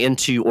who's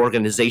into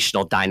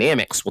organizational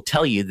dynamics will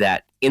tell you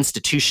that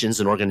institutions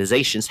and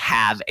organizations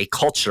have a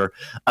culture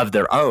of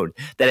their own,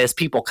 that as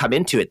people come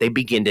into it, they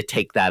begin to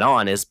take that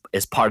on as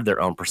part of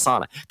their own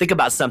persona. Think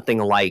about something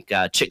like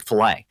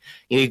Chick-fil-A.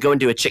 You go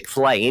into a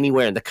Chick-fil-A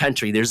anywhere in the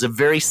country, there's a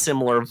very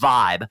similar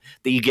vibe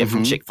that you get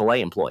from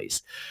Chick-fil-A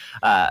employees.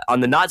 On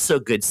the not so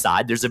good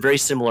side, there's a very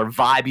similar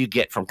vibe you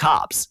get from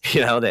cops,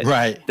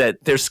 that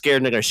they're scared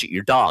and they're going to shoot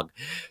your dog.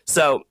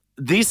 So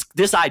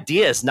this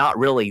idea is not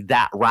really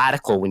that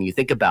radical when you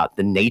think about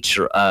the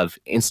nature of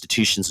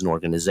institutions and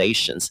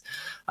organizations,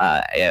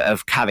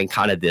 of having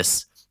kind of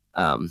this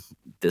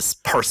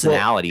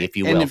personality, if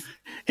you will.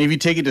 If you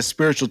take it to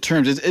spiritual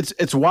terms,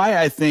 it's why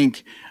I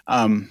think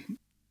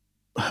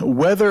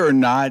whether or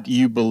not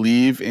you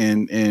believe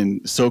in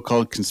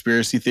so-called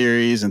conspiracy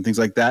theories and things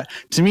like that,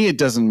 to me, it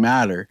doesn't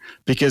matter,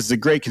 because the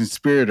great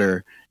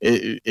conspirator,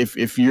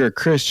 if you're a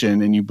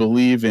Christian and you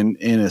believe in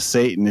a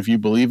Satan, if you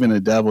believe in a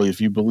devil, if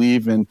you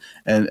believe in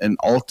an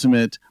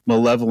ultimate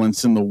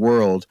malevolence in the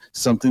world,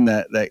 something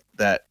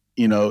that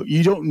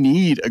you don't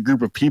need a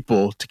group of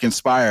people to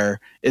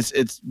conspire.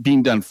 It's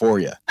being done for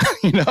you,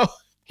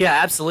 Yeah,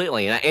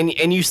 absolutely.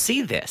 And you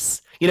see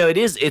this.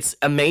 It's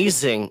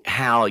amazing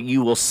how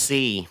you will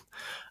see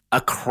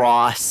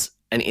across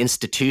an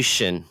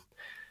institution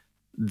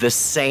the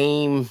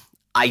same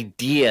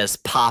ideas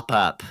pop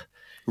up,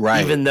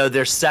 right, even though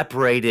they're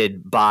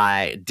separated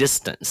by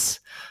distance.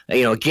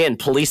 Again,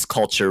 police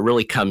culture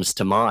really comes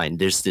to mind.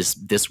 There's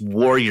this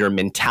warrior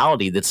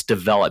mentality that's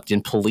developed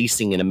in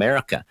policing in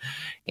America,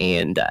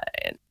 and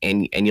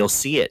you'll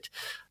see it.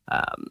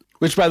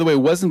 Which, by the way,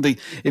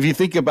 if you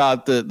think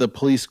about the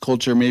police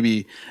culture,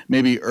 maybe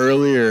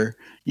earlier,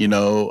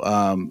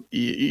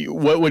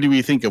 what do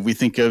we think of? We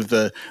think of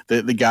the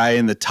guy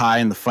in the tie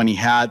and the funny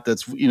hat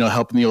that's,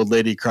 helping the old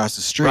lady across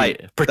the street.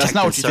 Right. That's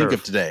not what you think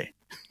of today.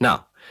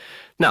 No.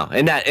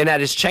 And that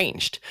has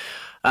changed.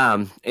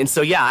 And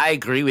so, yeah, I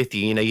agree with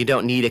you. You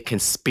don't need a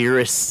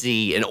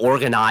conspiracy, an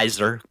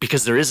organizer,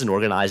 because there is an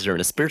organizer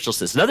in a spiritual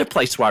sense. Another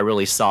place where I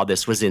really saw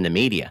this was in the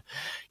media.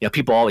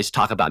 People always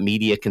talk about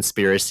media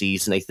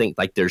conspiracies, and they think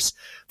like there's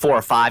 4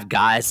 or 5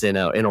 guys in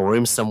a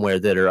room somewhere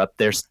that are up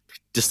there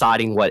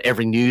deciding what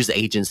every news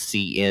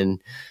agency in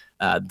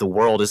the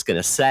world is going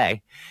to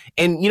say.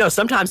 And,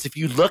 sometimes if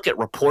you look at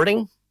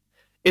reporting,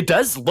 it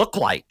does look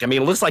like,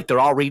 it looks like they're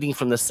all reading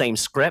from the same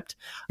script.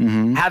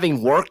 Mm-hmm.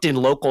 Having worked in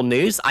local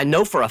news, I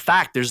know for a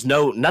fact there's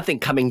nothing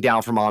coming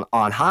down from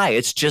on high.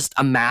 It's just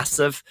a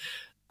massive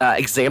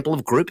example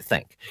of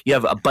groupthink. You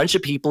have a bunch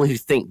of people who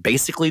think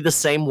basically the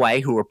same way,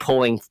 who are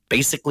pulling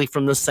basically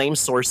from the same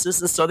sources,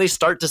 and so they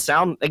start to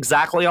sound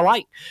exactly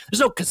alike.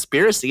 There's no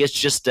conspiracy. It's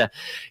just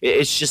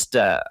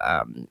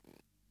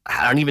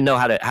I don't even know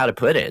how to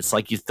put it. It's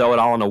like you throw it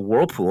all in a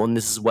whirlpool, and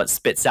this is what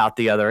spits out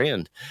the other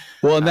end.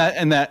 Well,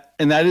 and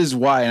that is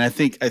why. And I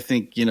think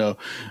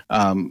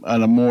on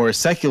a more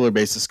secular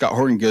basis, Scott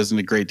Horton goes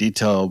into great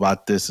detail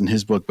about this in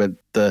his book. But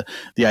the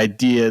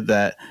idea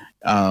that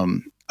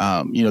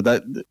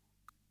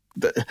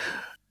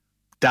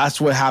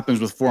that's what happens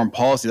with foreign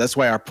policy. That's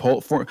why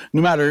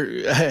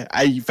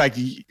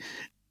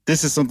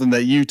this is something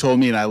that you told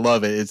me, and I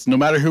love it. It's no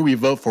matter who we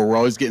vote for, we're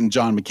always getting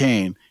John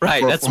McCain,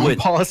 right? That's what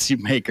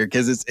policymaker,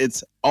 because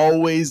it's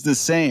always the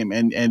same,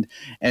 and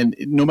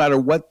no matter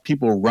what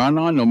people run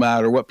on, no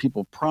matter what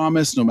people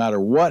promise, no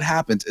matter what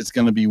happens, it's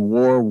going to be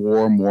war,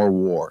 more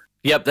war.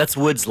 Yep, that's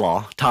Wood's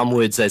law. Tom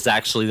Woods is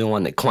actually the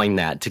one that coined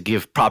that, to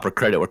give proper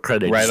credit where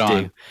credit is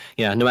due.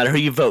 Yeah, no matter who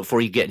you vote for,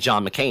 you get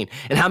John McCain.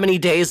 And how many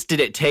days did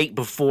it take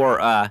before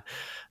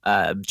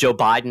Joe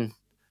Biden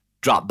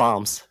dropped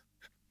bombs?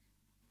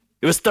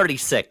 It was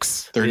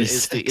 36.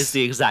 36 is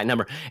the exact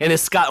number. And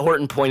as Scott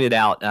Horton pointed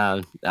out,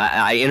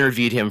 I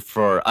interviewed him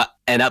for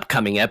an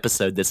upcoming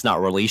episode that's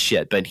not released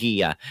yet, but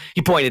he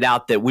pointed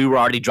out that we were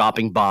already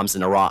dropping bombs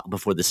in Iraq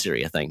before the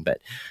Syria thing. But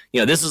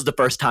this is the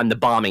first time the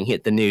bombing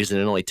hit the news,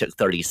 and it only took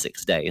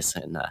 36 days.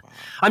 And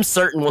I'm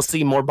certain we'll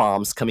see more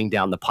bombs coming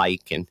down the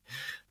pike, and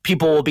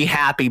people will be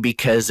happy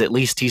because at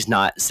least he's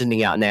not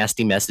sending out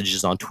nasty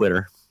messages on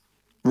Twitter.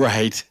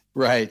 Right.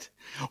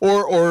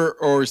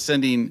 Or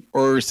sending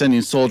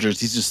soldiers.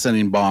 He's just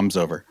sending bombs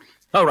over.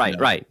 Oh, right,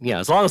 right. Yeah,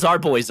 as long as our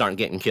boys aren't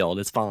getting killed,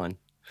 it's fine.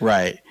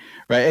 Right.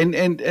 And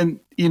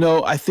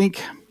I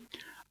think,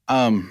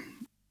 and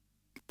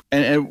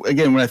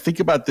again, when I think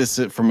about this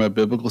from a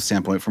biblical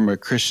standpoint, from a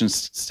Christian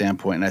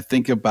standpoint, and I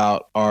think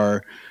about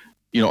our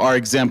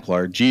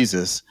exemplar,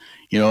 Jesus,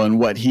 and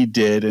what he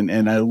did,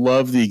 and I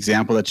love the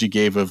example that you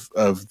gave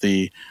of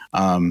the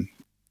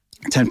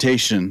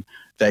temptation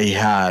that he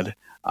had.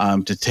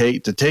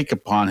 To take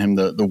upon him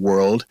the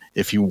world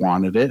if he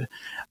wanted it,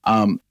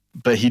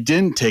 but he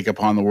didn't take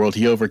upon the world.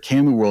 He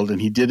overcame the world, and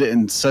he did it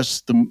in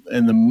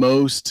the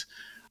most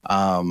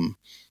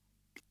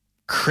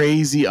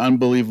crazy,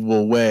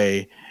 unbelievable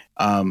way.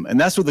 And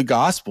that's what the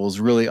gospel is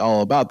really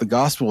all about. The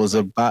gospel is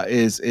on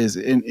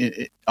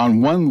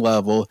one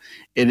level,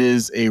 it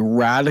is a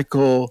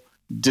radical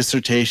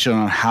dissertation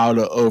on how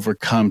to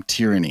overcome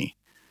tyranny,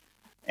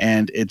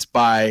 and it's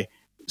by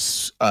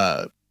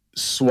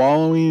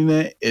swallowing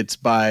it. It's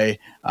by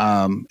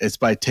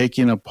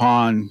taking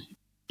upon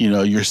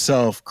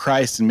yourself,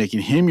 Christ, and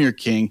making him your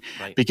king,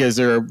 Right. because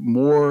there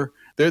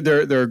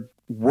are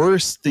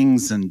worse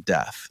things than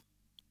death.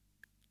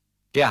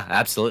 Yeah,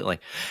 absolutely.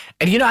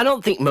 And I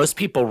don't think most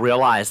people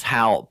realize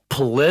how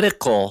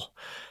political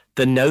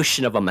the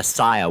notion of a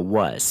Messiah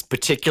was,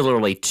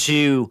 particularly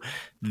to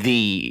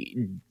the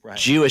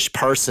Jewish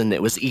person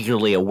that was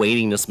eagerly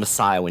awaiting this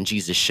Messiah when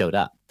Jesus showed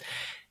up.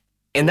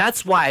 And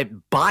that's why,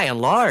 by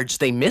and large,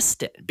 they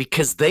missed it,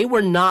 because they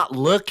were not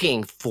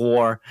looking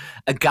for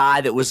a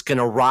guy that was going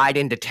to ride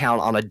into town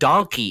on a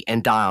donkey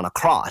and die on a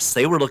cross.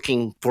 They were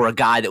looking for a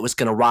guy that was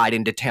going to ride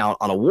into town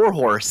on a war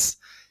horse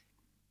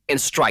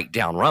and strike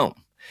down Rome.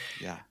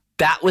 Yeah.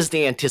 That was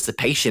the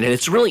anticipation. And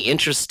it's really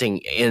interesting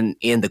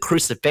in the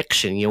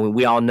crucifixion.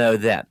 We all know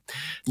that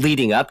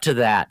leading up to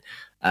that,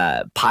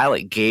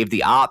 Pilate gave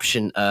the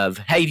option of,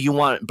 hey, do you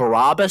want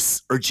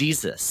Barabbas or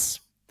Jesus?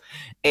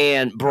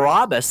 And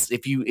Barabbas,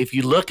 if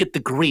you look at the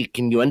Greek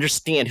and you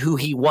understand who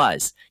he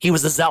was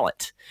a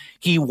zealot.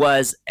 He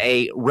was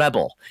a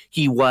rebel.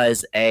 He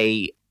was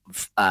a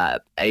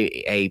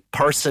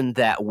person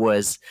that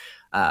was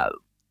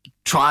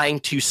trying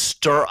to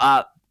stir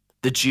up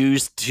the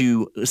Jews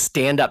to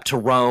stand up to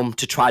Rome,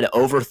 to try to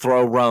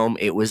overthrow Rome.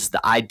 It was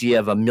the idea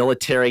of a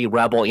military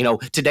rebel.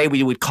 Today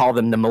we would call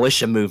them the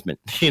militia movement,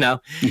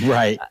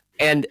 Right.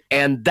 And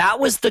that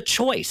was the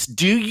choice.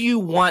 Do you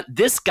want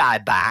this guy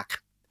back?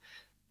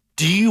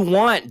 Do you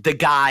want the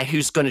guy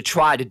who's going to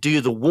try to do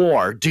the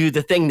war, do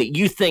the thing that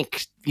you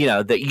think,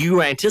 that you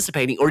were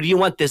anticipating? Or do you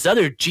want this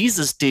other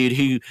Jesus dude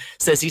who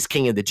says he's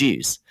king of the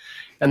Jews?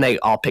 And they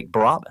all picked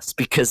Barabbas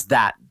because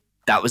that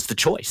was the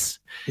choice.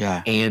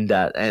 Yeah. And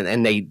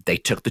they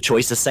took the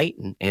choice of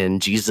Satan,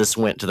 and Jesus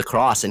went to the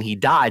cross and he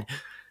died,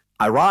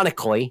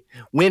 ironically,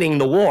 winning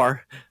the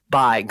war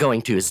by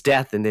going to his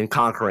death and then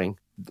conquering.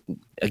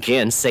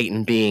 Again,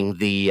 Satan being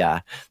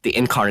the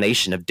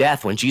incarnation of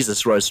death. When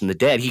Jesus rose from the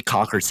dead, he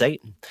conquered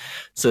Satan.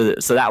 So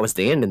that was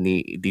the end and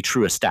the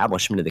true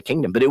establishment of the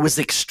kingdom. But it was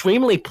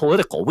extremely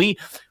political. We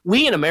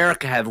in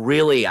America have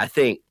really, I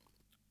think,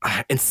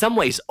 in some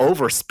ways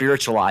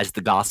over-spiritualized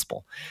the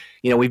gospel.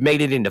 We've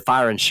made it into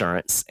fire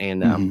insurance,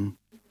 and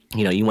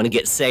you want to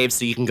get saved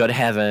so you can go to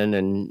heaven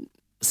and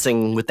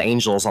sing with the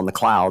angels on the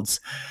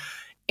clouds.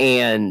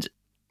 And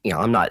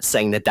I'm not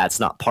saying that that's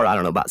not part. I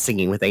don't know about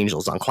singing with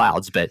angels on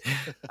clouds, but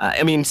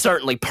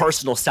certainly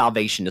personal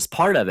salvation is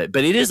part of it.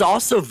 But it is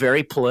also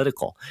very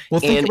political.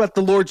 Well, think about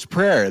the Lord's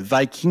Prayer: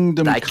 "Thy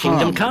kingdom come."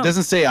 Kingdom come. It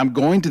doesn't say I'm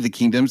going to the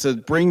kingdom; it says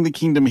bring the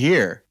kingdom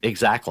here.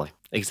 Exactly.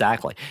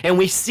 And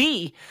we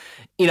see,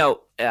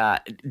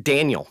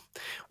 Daniel.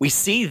 We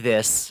see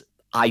this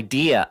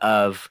idea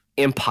of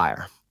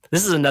empire.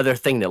 This is another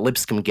thing that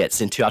Lipscomb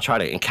gets into. I'll try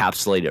to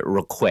encapsulate it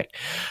real quick.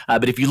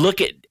 But if you look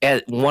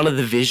at one of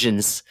the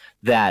visions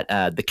that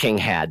the king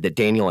had, that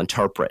Daniel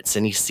interprets,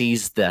 and he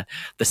sees the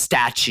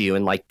statue,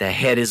 and like the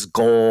head is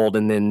gold,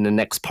 and then the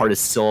next part is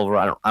silver.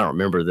 I don't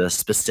remember the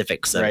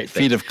specifics of right. it.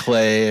 Feet of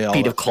clay.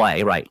 Feet of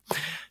clay, right.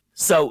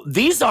 So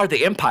these are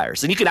the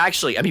empires, and you can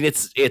actually,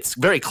 it's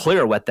very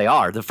clear what they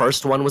are. The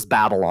first one was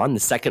Babylon, the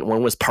second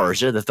one was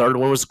Persia, the third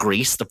one was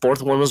Greece, the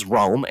fourth one was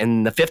Rome,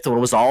 and the fifth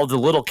one was all the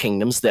little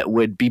kingdoms that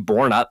would be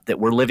born up that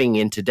we're living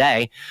in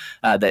today,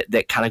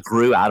 that kind of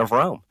grew out of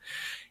Rome.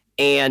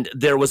 And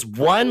there was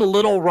one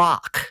little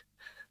rock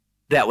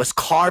that was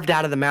carved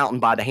out of the mountain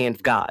by the hand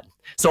of God.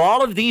 So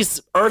all of these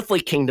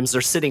earthly kingdoms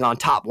are sitting on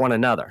top one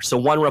another. So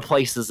one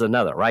replaces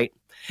another, right?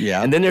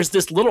 Yeah. And then there's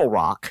this little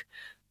rock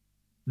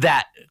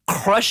that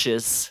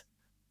crushes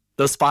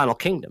those final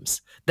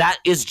kingdoms. That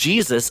is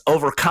Jesus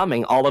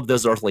overcoming all of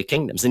those earthly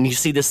kingdoms. And you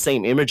see the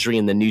same imagery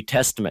in the New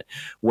Testament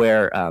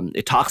where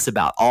it talks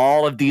about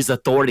all of these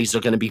authorities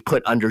are going to be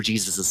put under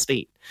Jesus'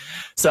 feet.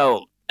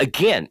 So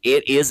again,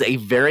 it is a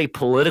very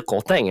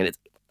political thing. And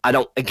I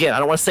don't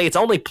want to say it's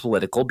only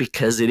political,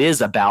 because it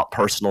is about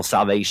personal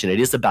salvation. It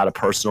is about a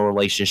personal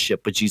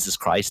relationship with Jesus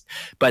Christ.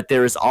 But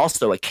there is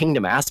also a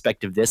kingdom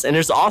aspect of this. And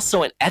there's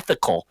also an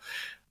ethical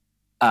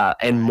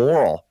and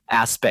moral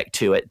aspect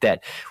to it,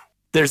 that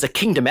there's a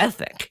kingdom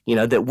ethic,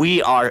 that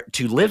we are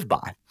to live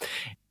by.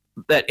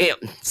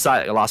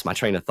 Sorry, I lost my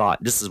train of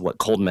thought. This is what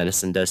cold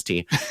medicine does to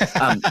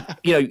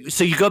you.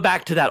 So you go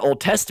back to that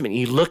Old Testament,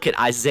 you look at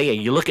Isaiah,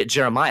 you look at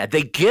Jeremiah,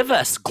 they give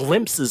us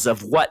glimpses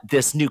of what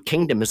this new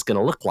kingdom is going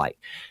to look like.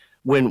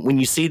 When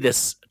you see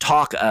this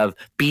talk of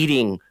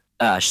beating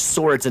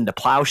swords into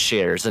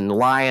plowshares and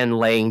lion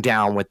laying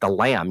down with the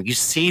lamb, you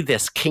see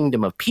this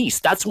kingdom of peace.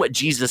 That's what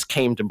Jesus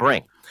came to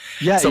bring.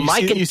 Yeah, so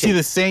you see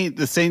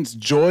the saints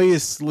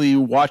joyously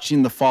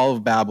watching the fall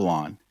of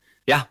Babylon.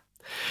 Yeah.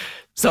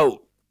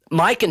 So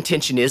my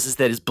contention is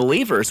that as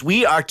believers,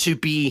 we are to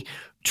be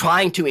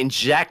trying to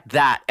inject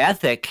that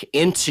ethic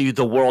into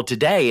the world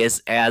today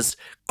as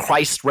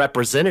Christ's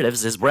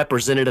representatives, as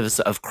representatives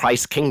of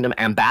Christ's kingdom,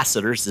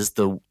 ambassadors, as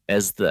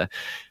the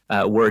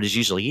word is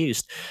usually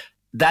used.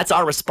 That's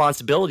our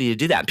responsibility to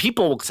do that.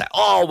 People will say,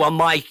 "Oh, well,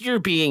 Mike, you're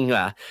being,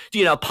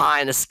 pie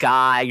in the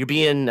sky. You're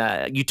being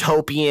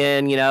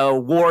utopian.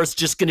 War's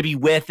just going to be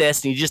with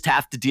us, and you just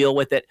have to deal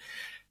with it."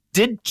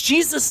 Did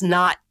Jesus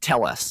not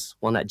tell us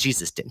Well, not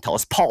Jesus didn't tell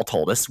us. Paul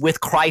told us,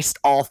 with Christ,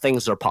 all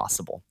things are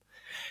possible.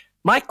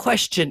 My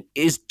question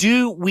is,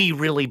 do we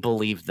really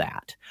believe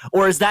that?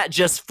 Or is that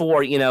just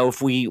for,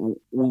 if we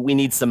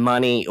need some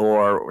money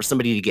or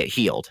somebody to get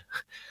healed?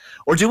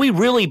 Or do we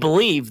really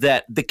believe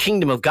that the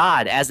kingdom of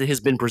God, as it has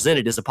been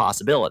presented, is a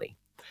possibility?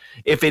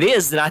 If it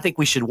is, then I think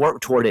we should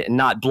work toward it and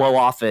not blow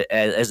off it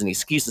as an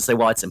excuse to say,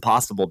 well, it's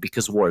impossible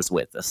because war is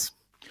with us.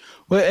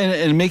 Well, and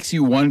it makes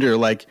you wonder,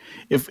 like,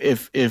 if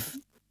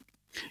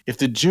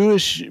the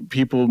Jewish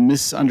people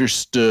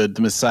misunderstood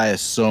the Messiah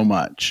so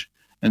much,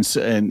 and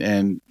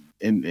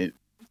it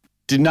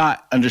did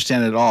not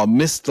understand it at all,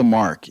 missed the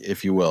mark,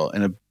 if you will,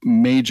 in a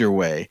major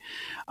way.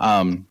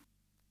 How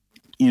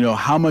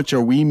much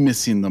are we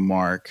missing the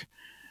mark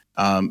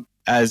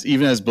as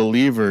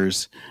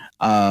believers?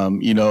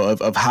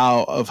 Of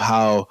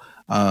how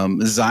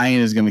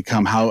Zion is going to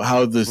come,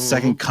 how the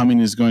second coming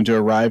is going to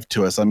arrive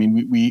to us. I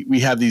mean, we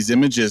have these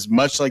images,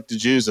 much like the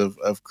Jews,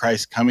 of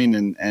Christ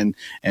coming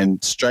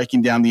and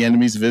striking down the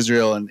enemies of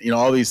Israel, and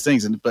all these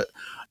things. But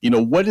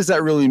what does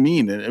that really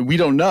mean? And we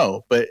don't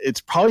know, but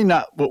it's probably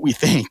not what we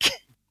think.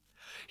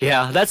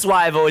 Yeah, that's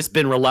why I've always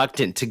been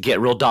reluctant to get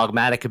real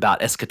dogmatic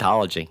about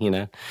eschatology.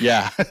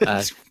 Yeah.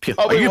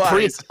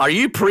 Are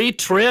you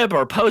pre-trib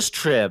or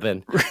post-trib?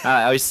 And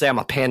I always say I'm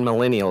a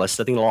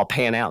pan-millennialist. I think it'll all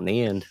pan out in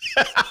the end.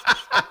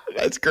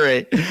 That's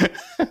great.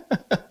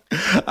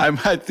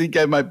 I think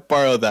I might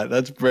borrow that.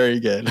 That's very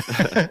good.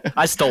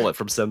 I stole it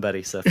from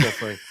somebody, so feel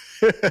free.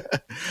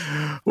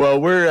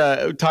 Well,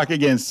 we're talking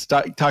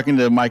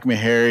to Mike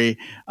Maharrey,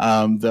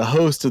 the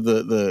host of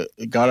the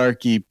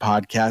Godarchy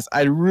podcast.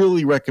 I'd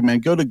really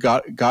recommend go to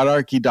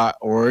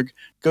godarchy.org,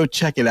 go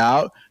check it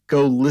out,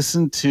 go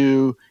listen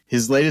to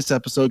his latest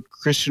episode,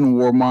 Christian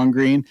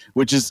Warmongering,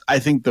 which is, I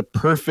think, the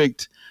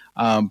perfect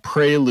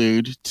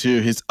prelude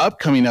to his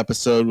upcoming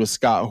episode with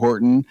Scott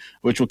Horton,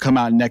 which will come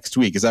out next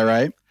week. Is that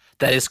right?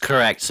 That is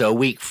correct. So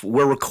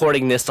we're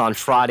recording this on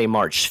Friday,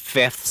 March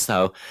 5th.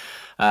 So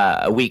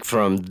a week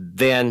from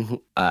then,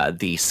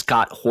 the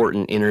Scott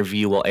Horton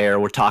interview will air.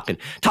 We talked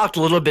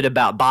a little bit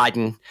about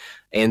Biden,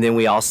 and then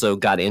we also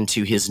got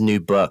into his new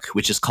book,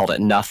 which is called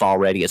Enough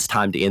Already. It's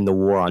Time to End the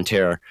War on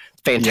Terror.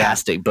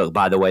 Fantastic book,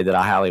 by the way, that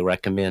I highly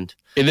recommend.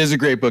 It is a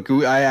great book.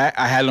 I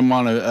had him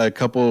on a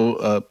couple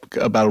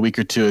about a week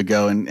or two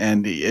ago,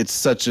 and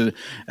it's that's a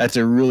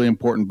really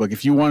important book.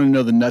 If you want to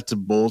know the nuts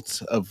and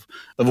bolts of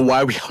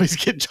why we always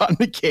get John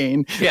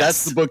McCain, yes,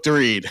 that's the book to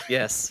read.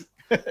 Yes.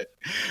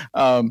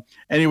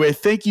 Anyway,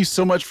 thank you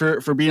so much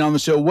for being on the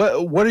show.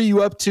 What are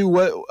you up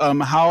to?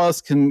 How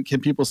else can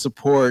people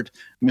support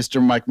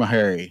Mr. Mike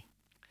Maharrey?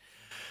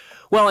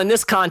 Well, in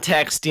this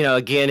context,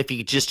 again, if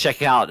you just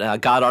check out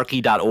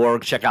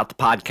godarchy.org, check out the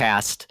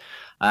podcast,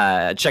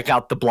 check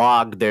out the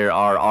blog. There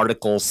are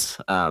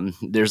articles.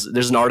 There's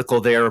an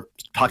article there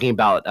talking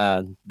about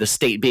the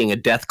state being a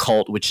death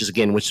cult, which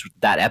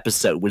that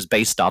episode was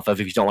based off of.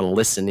 If you don't want to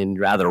listen and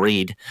rather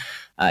read,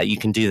 you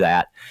can do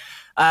that.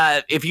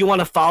 If you want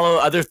to follow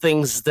other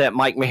things that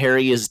Mike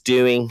Maharrey is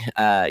doing,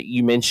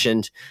 you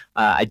mentioned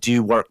I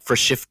do work for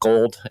Shift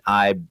Gold.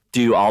 I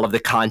do all of the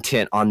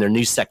content on their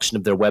news section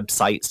of their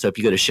website. So if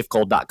you go to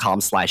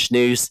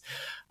shiftgold.com/news,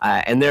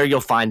 and there you'll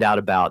find out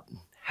about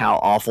how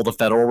awful the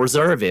Federal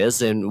Reserve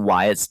is and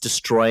why it's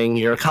destroying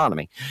your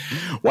economy.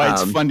 Why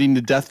it's funding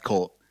the death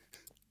cult.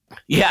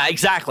 Yeah,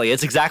 exactly.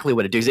 It's exactly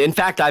what it does. In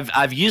fact,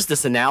 I've used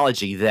this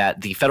analogy that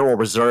the Federal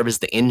Reserve is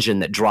the engine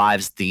that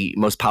drives the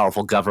most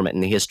powerful government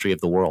in the history of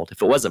the world.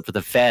 If it wasn't for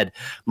the Fed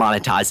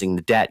monetizing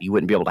the debt, you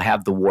wouldn't be able to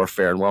have the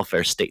warfare and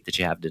welfare state that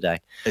you have today.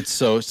 It's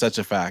such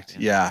a fact.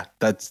 Yeah,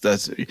 that's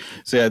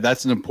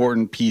an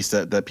important piece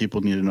that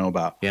people need to know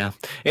about. Yeah.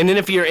 And then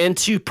if you're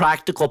into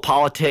practical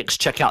politics,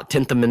 check out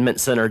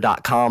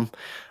 10thamendmentcenter.com.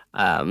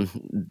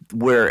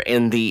 We're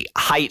in the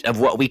height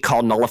of what we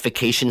call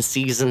nullification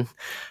season.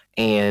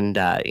 And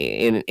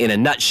in a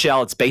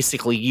nutshell, it's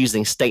basically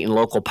using state and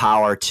local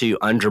power to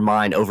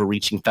undermine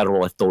overreaching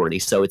federal authority.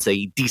 So it's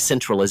a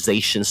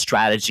decentralization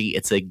strategy.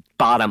 It's a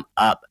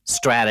bottom-up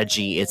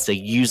strategy. It's a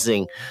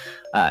using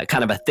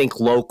kind of a think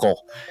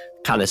local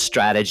kind of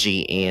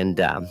strategy. And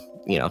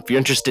if you're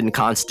interested in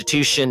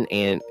Constitution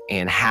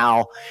and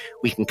how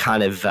we can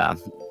kind of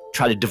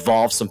try to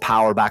devolve some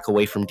power back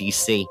away from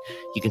D.C.,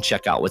 you can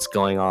check out what's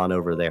going on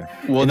over there.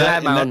 Well, I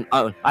have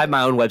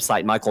my own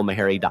website,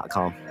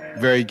 michaelmaharrey.com.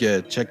 Very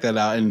good. Check that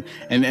out. And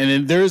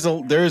there's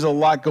a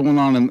lot going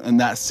on in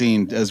that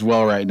scene as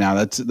well right now.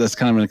 That's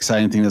kind of an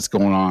exciting thing that's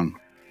going on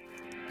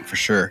for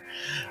sure.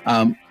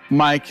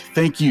 Mike,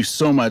 thank you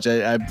so much.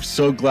 I'm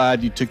so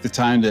glad you took the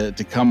time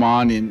to come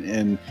on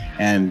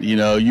and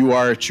you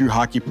are a true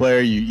hockey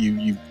player.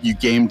 You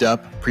gamed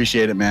up.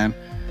 Appreciate it, man.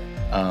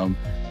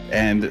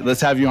 And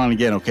let's have you on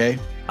again, okay?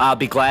 I'll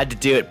be glad to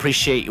do it.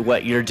 Appreciate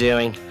what you're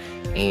doing.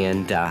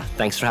 And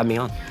thanks for having me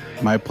on.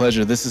 My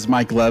pleasure. This is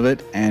Mike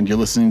Levitt, and you're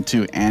listening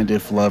to And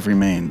If Love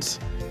Remains.